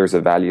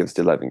a value of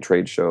still having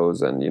trade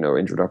shows and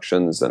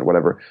introductions and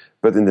whatever.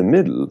 But in the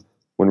middle,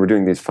 when we're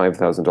doing these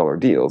 $5,000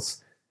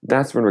 deals,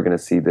 that's when we're going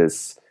to see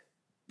this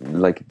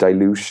like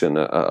dilution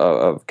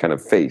of kind of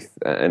faith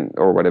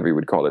or whatever you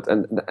would call it,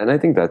 and I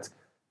think that's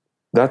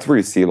where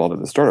you see a lot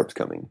of the startups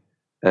coming.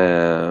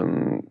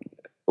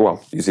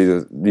 Well, you see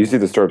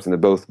the startups in the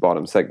both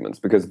bottom segments,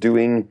 because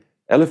doing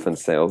elephant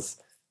sales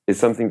is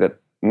something that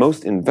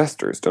most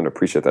investors don't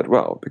appreciate that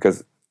well,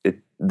 because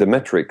the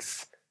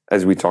metrics,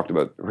 as we talked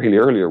about really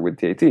earlier with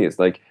TAT, is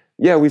like,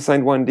 yeah, we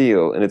signed one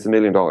deal and it's $1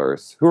 million.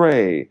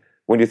 Hooray!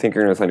 When do you think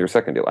you're going to sign your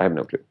second deal? I have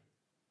no clue.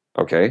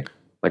 Okay,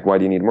 like why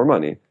do you need more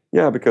money?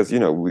 Yeah, because we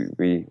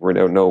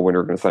don't know when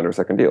we're going to sign our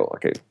second deal.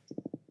 Okay,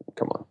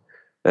 come on,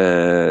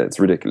 it's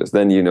ridiculous.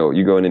 Then you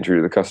go and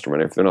interview the customer,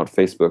 and if they're not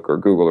Facebook or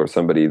Google or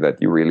somebody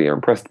that you really are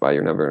impressed by,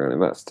 you're never going to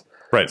invest.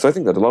 Right. So I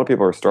think that a lot of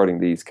people are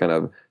starting these kind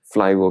of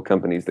flywheel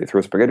companies. They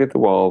throw spaghetti at the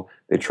wall.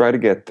 They try to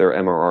get their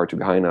MRR to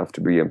be high enough to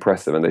be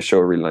impressive, and they show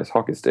a really nice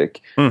hockey stick,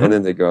 and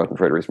then they go out and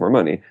try to raise more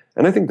money.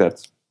 And I think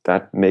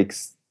that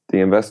makes the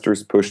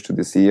investors push to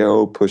the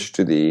CEO, push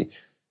to the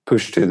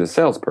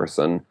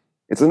salesperson.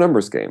 It's a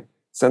numbers game.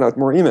 Send out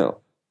more email.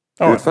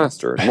 Do it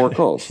faster, more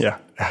calls. Yeah,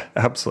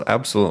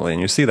 absolutely.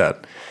 And you see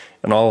that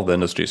in all of the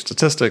industry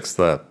statistics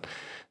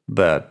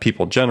that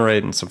people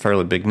generate, and some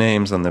fairly big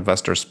names in the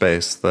investor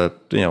space that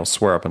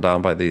swear up and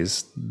down by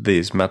these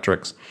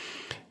metrics.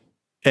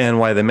 And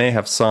while they may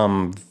have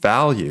some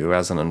value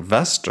as an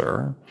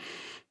investor,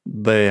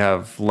 they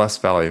have less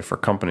value for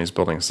companies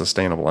building a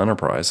sustainable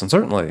enterprise, and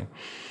certainly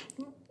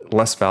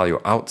less value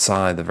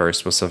outside the very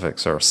specific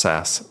sort of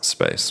SaaS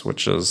space,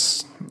 which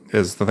is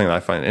the thing that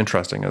I find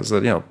interesting, is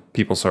that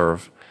people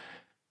serve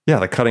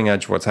the cutting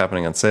edge of what's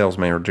happening in sales,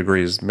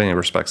 many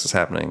respects is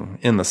happening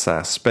in the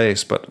SaaS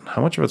space, but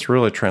how much of it's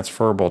really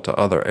transferable to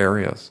other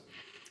areas?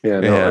 Yeah,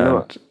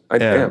 no, I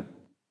know.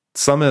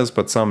 Some is,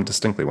 but some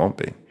distinctly won't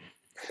be.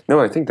 No,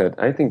 I think that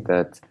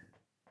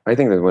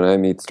when I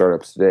meet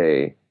startups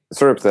today,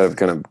 startups that have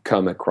kind of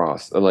come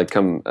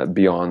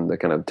beyond the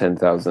kind of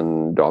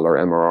 $10,000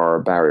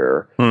 MRR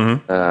barrier,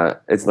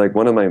 it's like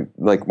one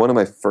of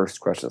my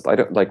first questions. I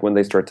don't like when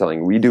they start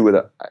telling we do with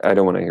it. I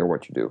don't want to hear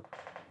what you do.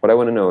 What I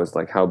want to know is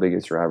like, how big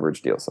is your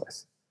average deal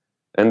size?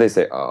 And they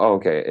say, oh,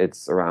 okay,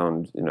 it's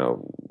around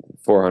 $400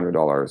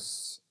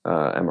 MRR.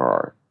 I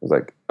was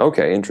like,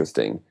 okay,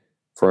 interesting.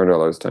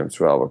 $400 times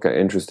 12.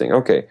 Okay, interesting.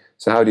 Okay,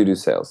 so how do you do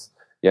sales?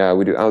 Yeah,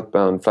 we do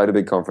outbound, fly to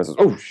big conferences.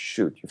 Oh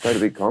shoot, you fly to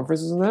big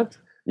conferences and that?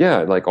 Yeah,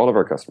 like all of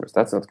our customers.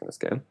 That's not going to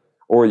scale.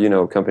 Or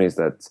companies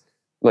that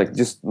like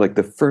just like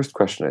the first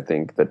question I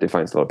think that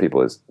defines a lot of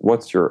people is,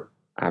 what's your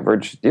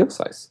average deal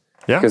size?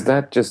 Yeah. Because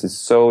that just is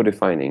so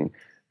defining.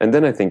 And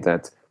then I think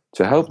that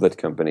to help that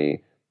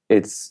company,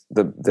 it's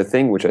the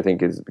thing which I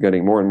think is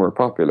getting more and more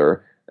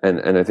popular,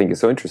 and I think is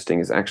so interesting,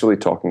 is actually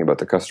talking about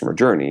the customer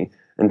journey,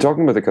 and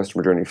talking about the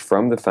customer journey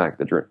from the fact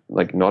that you're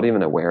like not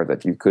even aware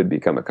that you could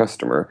become a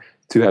customer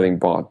to having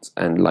bought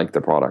and liked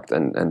the product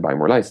and buy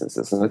more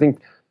licenses. And I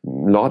think a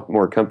lot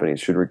more companies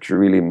should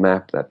really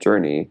map that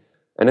journey.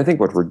 And I think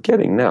what we're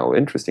getting now,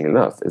 interesting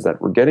enough, is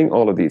that we're getting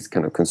all of these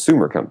kind of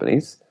consumer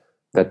companies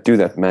that do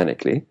that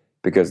manically,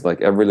 because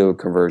like every little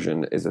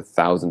conversion is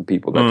 1,000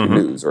 people that you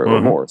lose or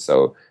more.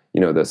 So,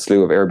 the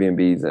slew of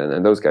Airbnbs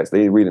and those guys,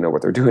 they really know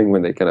what they're doing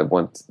when they kind of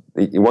want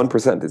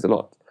 1% is a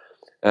lot.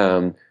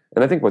 And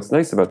I think what's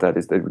nice about that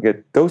is that we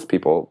get those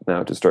people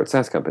now to start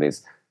SaaS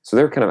companies. So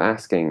they're kind of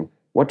asking,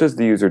 what does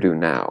the user do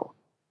now?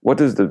 What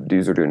does the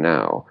user do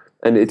now?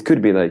 And it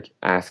could be like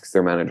asks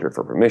their manager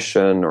for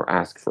permission or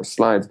ask for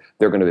slides.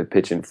 They're going to be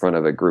pitched in front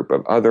of a group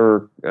of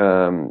other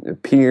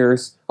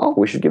peers. Oh,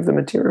 we should give them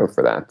material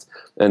for that.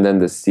 And then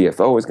the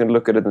CFO is going to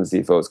look at it, and the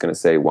CFO is going to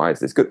say, why is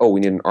this good? Oh, we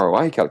need an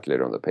ROI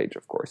calculator on the page,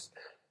 of course.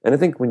 And I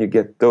think when you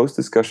get those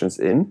discussions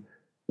in,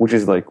 which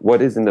is like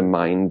what is in the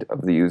mind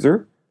of the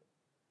user,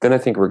 then I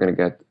think we're going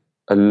to get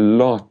a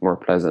lot more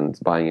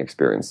pleasant buying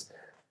experience.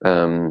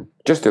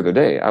 Just the other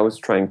day, I was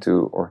trying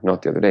to, or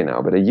not the other day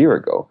now, but a year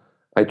ago,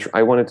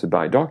 I wanted to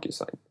buy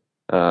DocuSign,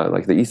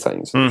 like the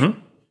e-signing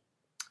solution.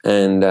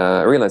 And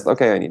I realized,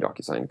 okay, I need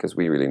DocuSign because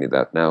we really need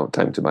that now,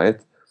 time to buy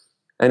it.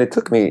 And it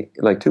took me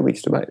like 2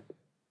 weeks to buy it.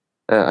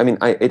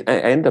 I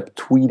ended up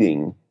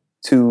tweeting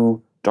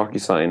to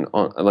DocuSign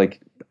on like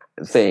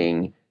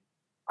saying,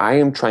 I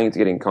am trying to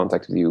get in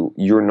contact with you.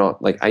 You're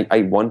not like,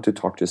 I want to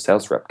talk to a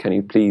sales rep. Can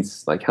you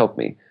please like help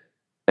me?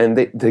 And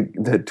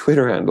the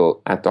Twitter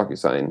handle at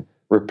DocuSign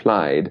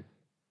replied,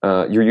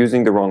 you're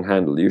using the wrong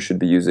handle. You should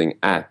be using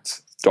at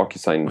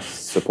DocuSign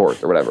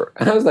support or whatever.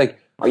 And I was like,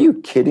 are you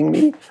kidding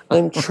me?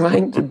 I'm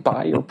trying to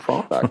buy your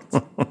product.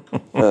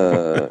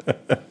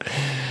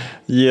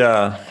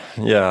 Yeah.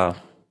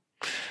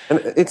 And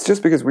it's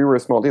just because we were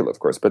a small deal, of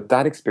course. But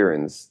that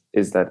experience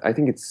is that I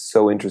think it's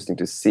so interesting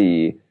to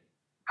see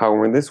how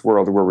we're in this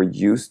world where we're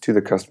used to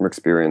the customer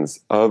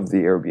experience of the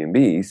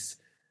Airbnbs,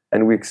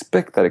 and we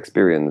expect that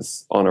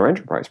experience on our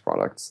enterprise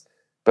products.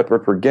 But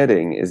what we're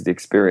getting is the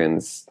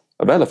experience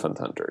of elephant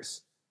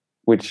hunters,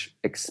 which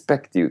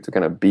expect you to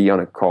kind of be on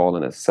a call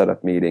and a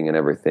setup meeting and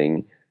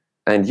everything.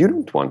 And you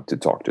don't want to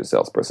talk to a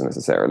salesperson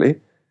necessarily,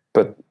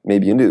 but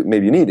maybe you do,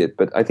 maybe you need it.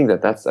 But I think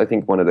that's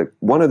one of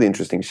the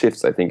interesting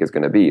shifts I think is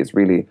going to be is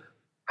really,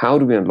 how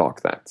do we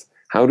unlock that?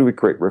 How do we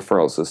create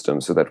referral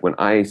systems so that when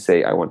I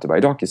say I want to buy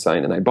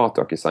DocuSign and I bought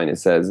DocuSign, it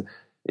says,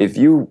 if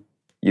you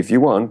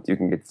want, you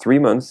can get 3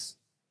 months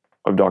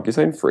of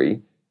DocuSign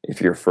free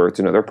if you refer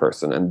to another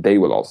person, and they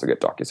will also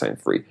get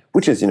DocuSign free,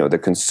 which is, the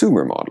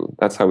consumer model.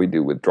 That's how we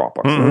do with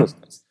Dropbox and those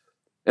guys.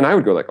 And I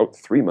would go like,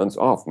 3 months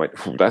off,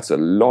 that's a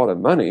lot of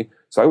money.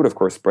 So I would, of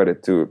course, spread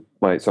it to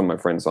some of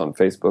my friends on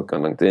Facebook,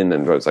 on LinkedIn,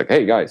 and I was like,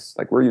 hey, guys,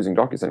 like we're using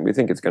DocuSign. We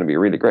think it's going to be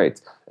really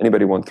great.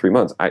 Anybody want 3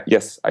 months?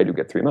 Yes, I do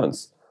get 3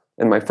 months.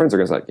 And my friends are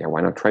going to say, yeah,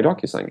 why not try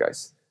DocuSign,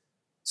 guys?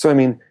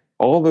 So,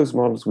 all those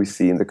models we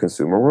see in the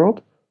consumer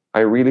world, I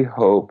really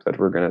hope that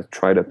we're going to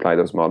try to apply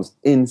those models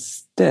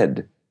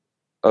instead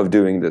of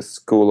doing the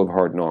school of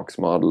hard knocks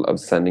model of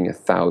sending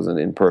 1,000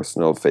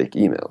 impersonal fake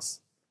emails.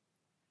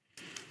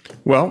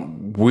 Well,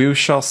 we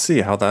shall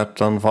see how that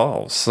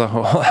unfolds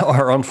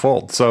or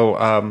unfolds. So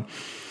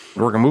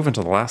we're going to move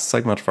into the last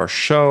segment of our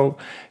show.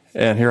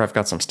 And here I've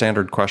got some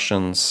standard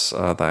questions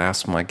that I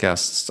ask my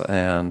guests,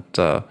 and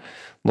a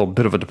little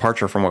bit of a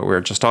departure from what we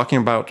were just talking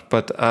about.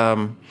 But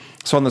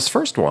so on this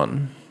first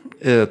one,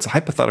 it's a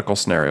hypothetical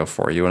scenario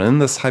for you. And in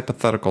this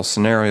hypothetical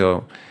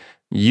scenario,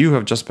 you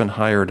have just been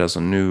hired as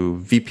a new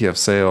VP of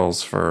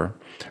sales for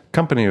a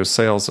company whose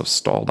sales have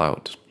stalled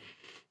out.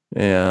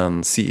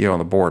 And CEO on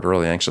the board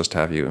really anxious to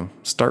have you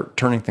start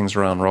turning things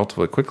around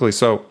relatively quickly.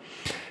 So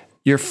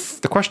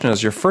the question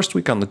is, your first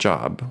week on the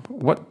job,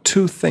 what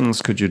 2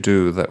 things could you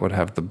do that would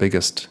have the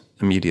biggest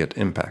immediate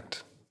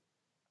impact?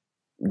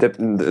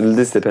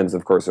 This depends,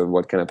 of course, on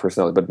what kind of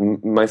personality.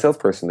 But myself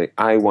personally,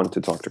 I want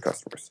to talk to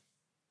customers.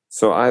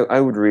 So I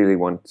would really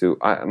want to,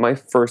 my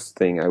first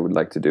thing I would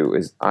like to do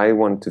is I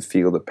want to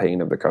feel the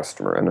pain of the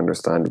customer and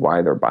understand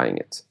why they're buying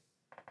it.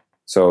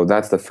 So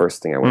that's the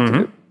first thing I want to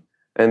do.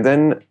 And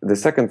then the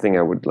second thing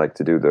I would like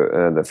to do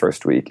the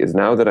first week is,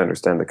 now that I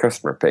understand the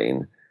customer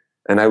pain,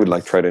 and I would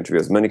like try to interview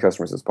as many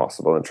customers as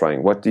possible and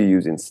trying, what do you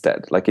use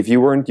instead? Like if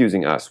you weren't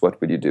using us, what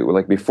would you do?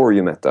 Like before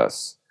you met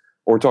us,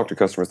 or talk to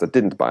customers that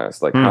didn't buy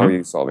us, like how are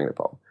you solving the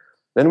problem?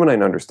 Then when I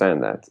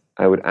understand that,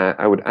 I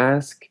would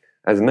ask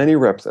as many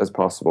reps as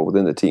possible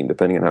within the team,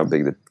 depending on how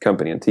big the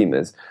company and team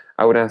is.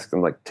 I would ask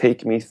them, like,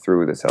 take me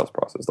through the sales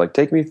process. Like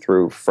take me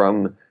through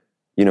from,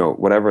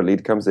 whatever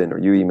lead comes in or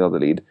you email the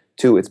lead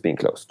to it's being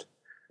closed.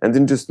 And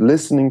then just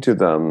listening to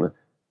them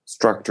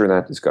structure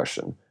that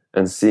discussion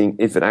and seeing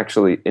if it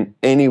actually in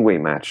any way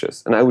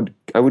matches. And I would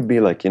I would be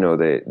like,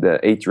 the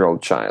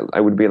 8-year-old child.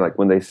 I would be like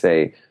when they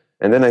say,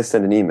 and then I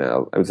send an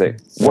email, I would say,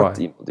 what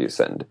Why? email do you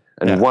send?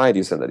 And why do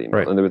you send that email?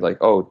 Right. And they would like,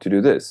 oh, to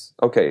do this.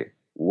 Okay,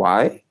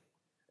 why?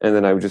 And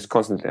then I would just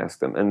constantly ask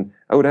them. And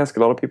I would ask a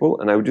lot of people,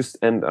 and I would just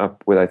end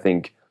up with, I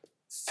think,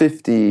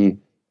 50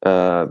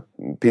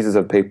 pieces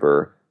of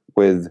paper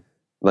with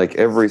like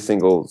every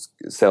single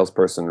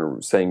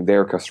salesperson saying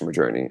their customer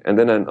journey. And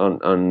then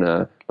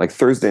on like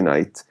Thursday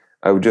night,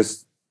 I would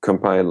just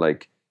compile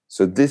like,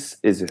 so this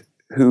is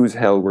whose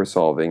hell we're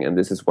solving, and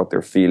this is what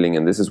they're feeling,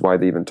 and this is why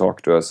they even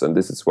talk to us, and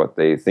this is what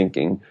they're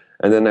thinking.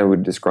 And then I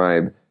would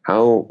describe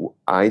how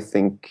I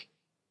think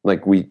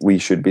like we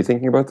should be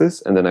thinking about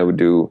this, and then I would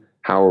do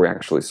how are we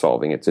actually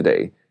solving it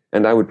today.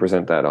 And I would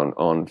present that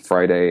on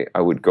Friday.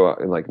 I would go out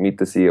and like meet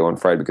the CEO on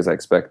Friday because I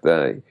expect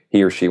that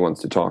he or she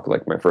wants to talk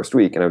like my first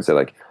week. And I would say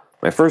like,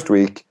 my first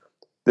week,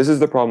 this is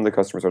the problem the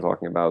customers are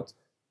talking about.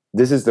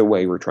 This is the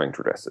way we're trying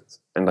to address it.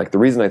 And like the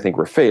reason I think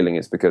we're failing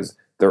is because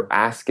they're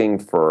asking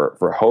for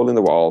a hole in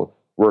the wall.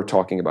 We're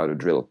talking about a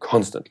drill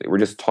constantly. We're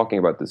just talking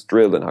about this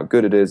drill and how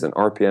good it is and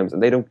RPMs,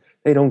 and they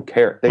don't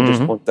care. They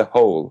just want the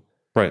hole.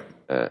 Right.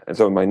 And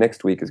so my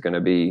next week is going to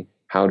be,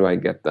 how do I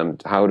get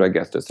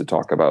us to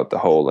talk about the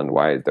hole and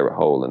why is there a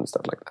hole and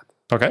stuff like that?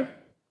 Okay,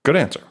 good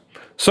answer.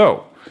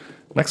 So,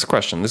 next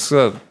question. This is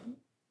a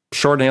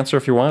short answer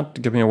if you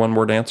want. Give me a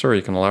one-word answer, or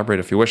you can elaborate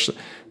if you wish.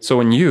 So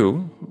when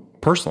you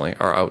personally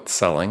are out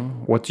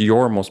selling, what's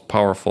your most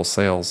powerful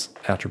sales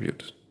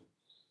attribute?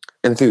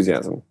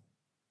 Enthusiasm.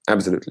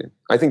 Absolutely.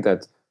 I think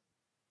that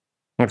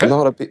a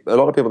lot of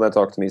people that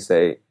talk to me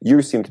say,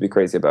 you seem to be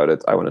crazy about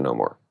it. I want to know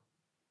more.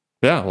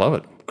 Yeah, I love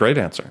it. Great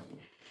answer.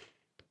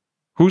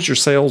 Who's your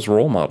sales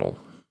role model?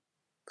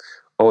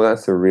 Oh,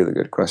 that's a really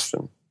good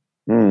question.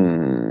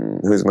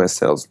 Who's my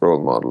sales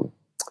role model?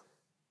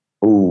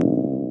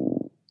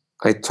 Ooh,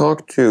 I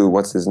talked to,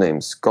 what's his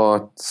name?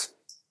 Scott.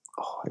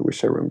 Oh, I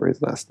wish I remember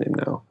his last name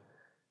now.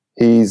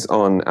 He's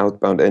on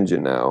Outbound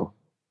Engine now.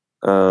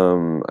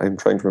 I'm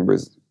trying to remember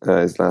his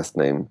last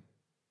name.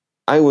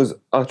 I was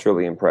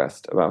utterly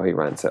impressed about how he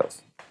ran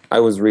sales.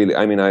 I was blown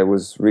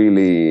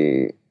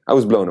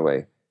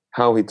away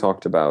how he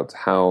talked about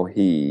how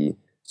he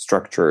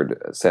structured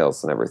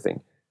sales and everything.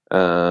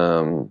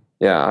 I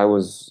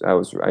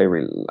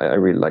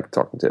really liked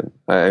talking to him.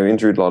 I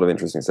interviewed a lot of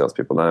interesting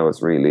salespeople, and I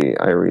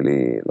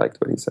really liked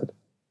what he said.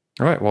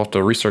 All right, we'll have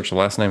to research the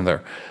last name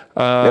there.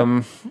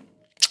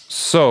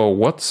 So,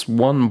 what's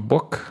one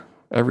book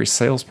every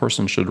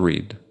salesperson should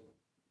read?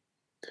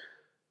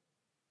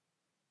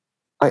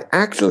 I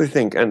actually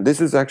think, and this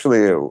is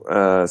actually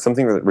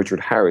something that Richard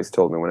Harris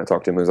told me when I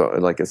talked to him, who's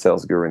like a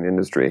sales guru in the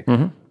industry.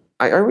 Mm-hmm.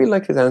 I really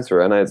like his answer,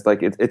 and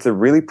it's a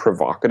really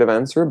provocative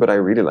answer, but I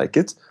really like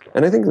it.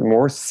 And I think the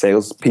more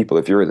salespeople,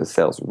 if you're the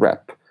sales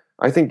rep,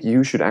 I think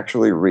you should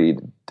actually read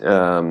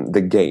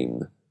The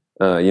Game,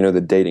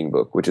 the dating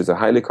book, which is a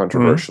highly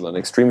controversial and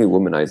extremely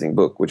womanizing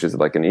book, which is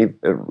like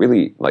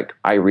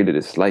I read it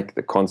as like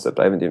the concept.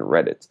 I haven't even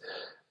read it,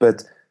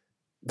 but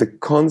the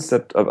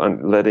concept of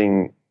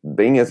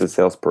being as a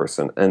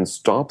salesperson and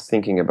stop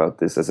thinking about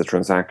this as a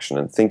transaction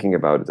and thinking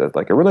about it as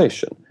like a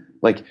relation.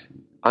 Like,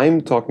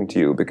 I'm talking to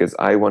you because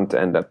I want to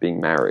end up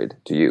being married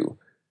to you.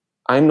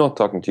 I'm not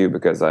talking to you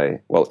because I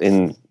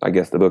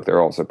guess the book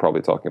they're also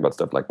probably talking about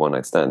stuff like one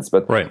night stands.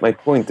 But My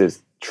point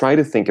is, try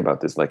to think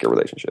about this like a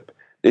relationship.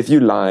 If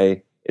you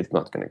lie, it's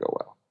not going to go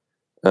well.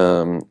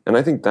 And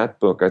I think that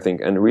book,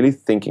 and really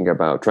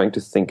trying to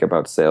think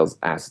about sales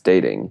as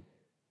dating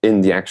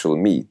in the actual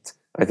meet,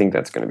 I think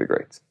that's going to be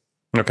great.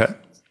 Okay.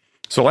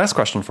 So last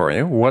question for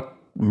you. What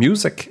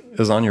music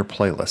is on your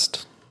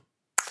playlist?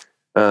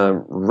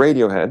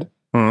 Radiohead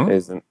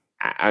is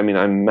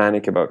I'm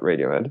manic about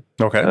Radiohead.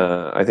 Okay.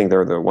 I think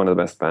they're one of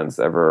the best bands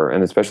ever,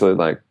 and especially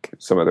like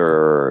some of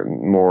their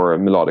more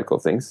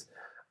melodical things.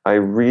 I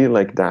really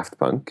like Daft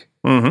Punk.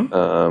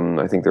 Mm-hmm.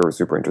 I think they were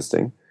super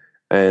interesting.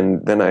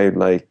 And then I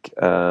like,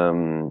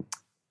 now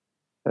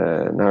I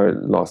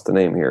lost the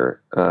name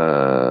here.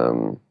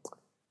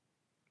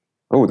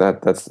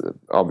 That's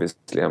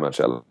obviously how much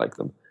I like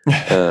them.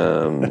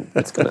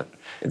 It's gonna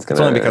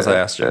only because I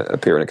asked you.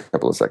 Appear in a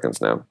couple of seconds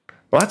now.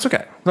 Well, that's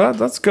okay.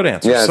 That's a good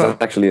answer. Yeah,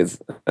 it actually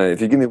is. If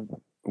you give me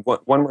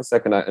one more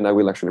second, and I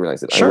will actually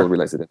realize it. Sure. I will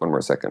realize it in one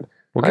more second.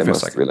 We'll give I you a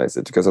must second. realize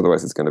it, because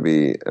otherwise it's going to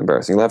be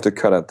embarrassing. You'll have to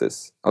cut out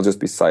this. I'll just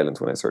be silent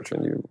when I search,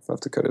 and you have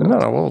to cut it out.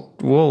 No,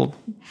 we'll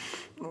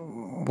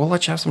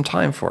let you have some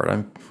time for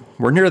it.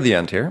 We're near the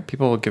end here.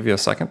 People will give you a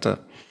second to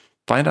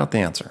find out the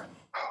answer.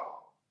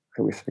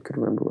 I wish I could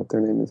remember what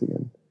their name is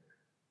again.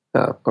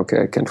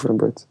 Okay, I can't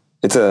remember it.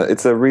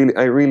 It's a really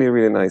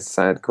nice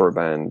sadcore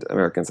band,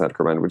 American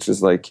sadcore band, which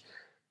is like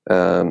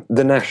The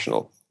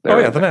National.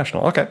 The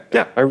National. Okay,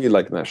 yeah. I really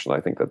like The National.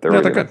 I think that they're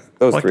really good.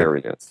 Those three are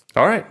really good.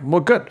 All right,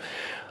 well, good.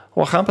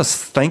 Well, Hampus,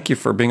 thank you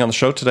for being on the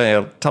show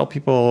today. Tell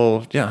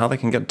people, how they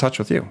can get in touch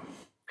with you.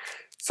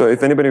 So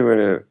if anybody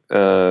were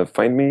to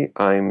find me,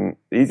 the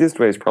easiest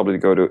way is probably to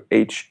go to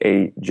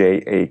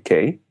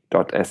hajak.se,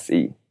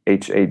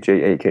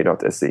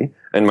 hajak.se,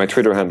 and my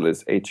Twitter handle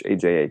is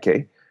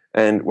hajak.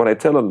 And what I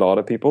tell a lot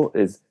of people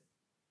is,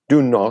 do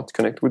not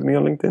connect with me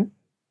on LinkedIn,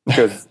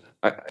 because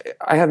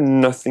I have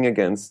nothing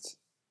against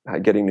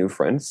getting new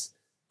friends,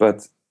 but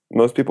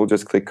most people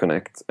just click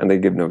connect and they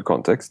give no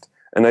context.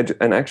 And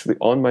actually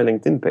on my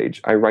LinkedIn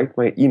page, I write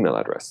my email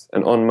address,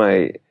 and on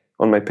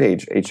my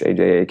page,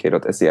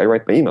 hajak.se, I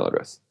write my email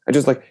address. I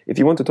just like, if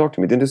you want to talk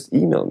to me, then just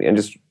email me and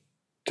just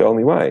tell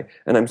me why.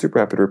 And I'm super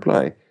happy to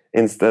reply,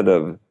 instead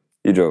of,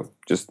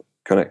 just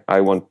connect. I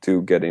want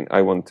to get in.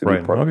 I want to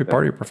be part of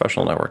your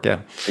professional network.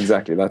 Yeah,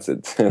 exactly. That's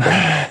it.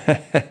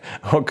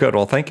 Oh, good.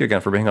 Well, thank you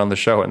again for being on the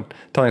show and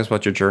telling us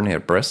about your journey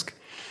at Brisk.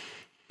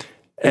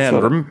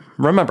 And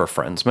remember,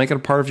 friends, make it a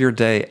part of your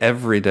day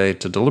every day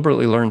to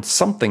deliberately learn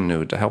something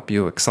new to help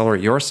you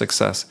accelerate your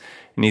success.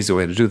 An easy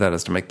way to do that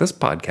is to make this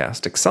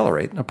podcast,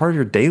 Accelerate, a part of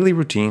your daily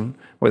routine,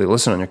 whether you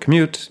listen on your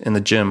commute, in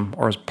the gym,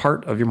 or as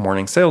part of your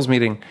morning sales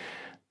meeting.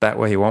 That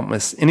way you won't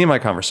miss any of my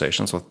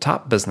conversations with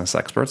top business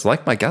experts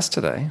like my guest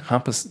today,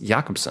 Hampus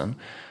Jakobsen,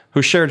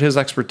 who shared his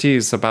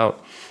expertise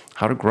about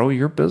how to grow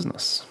your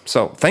business.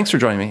 So thanks for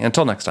joining me.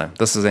 Until next time,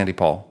 this is Andy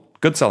Paul.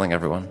 Good selling,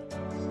 everyone.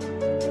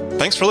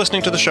 Thanks for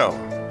listening to the show.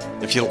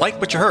 If you like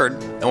what you heard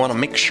and want to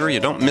make sure you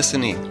don't miss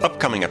any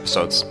upcoming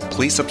episodes,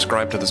 please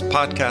subscribe to this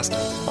podcast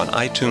on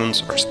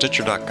iTunes or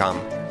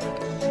Stitcher.com.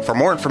 For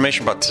more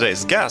information about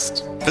today's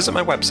guest, visit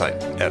my website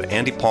at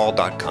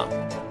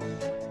andypaul.com.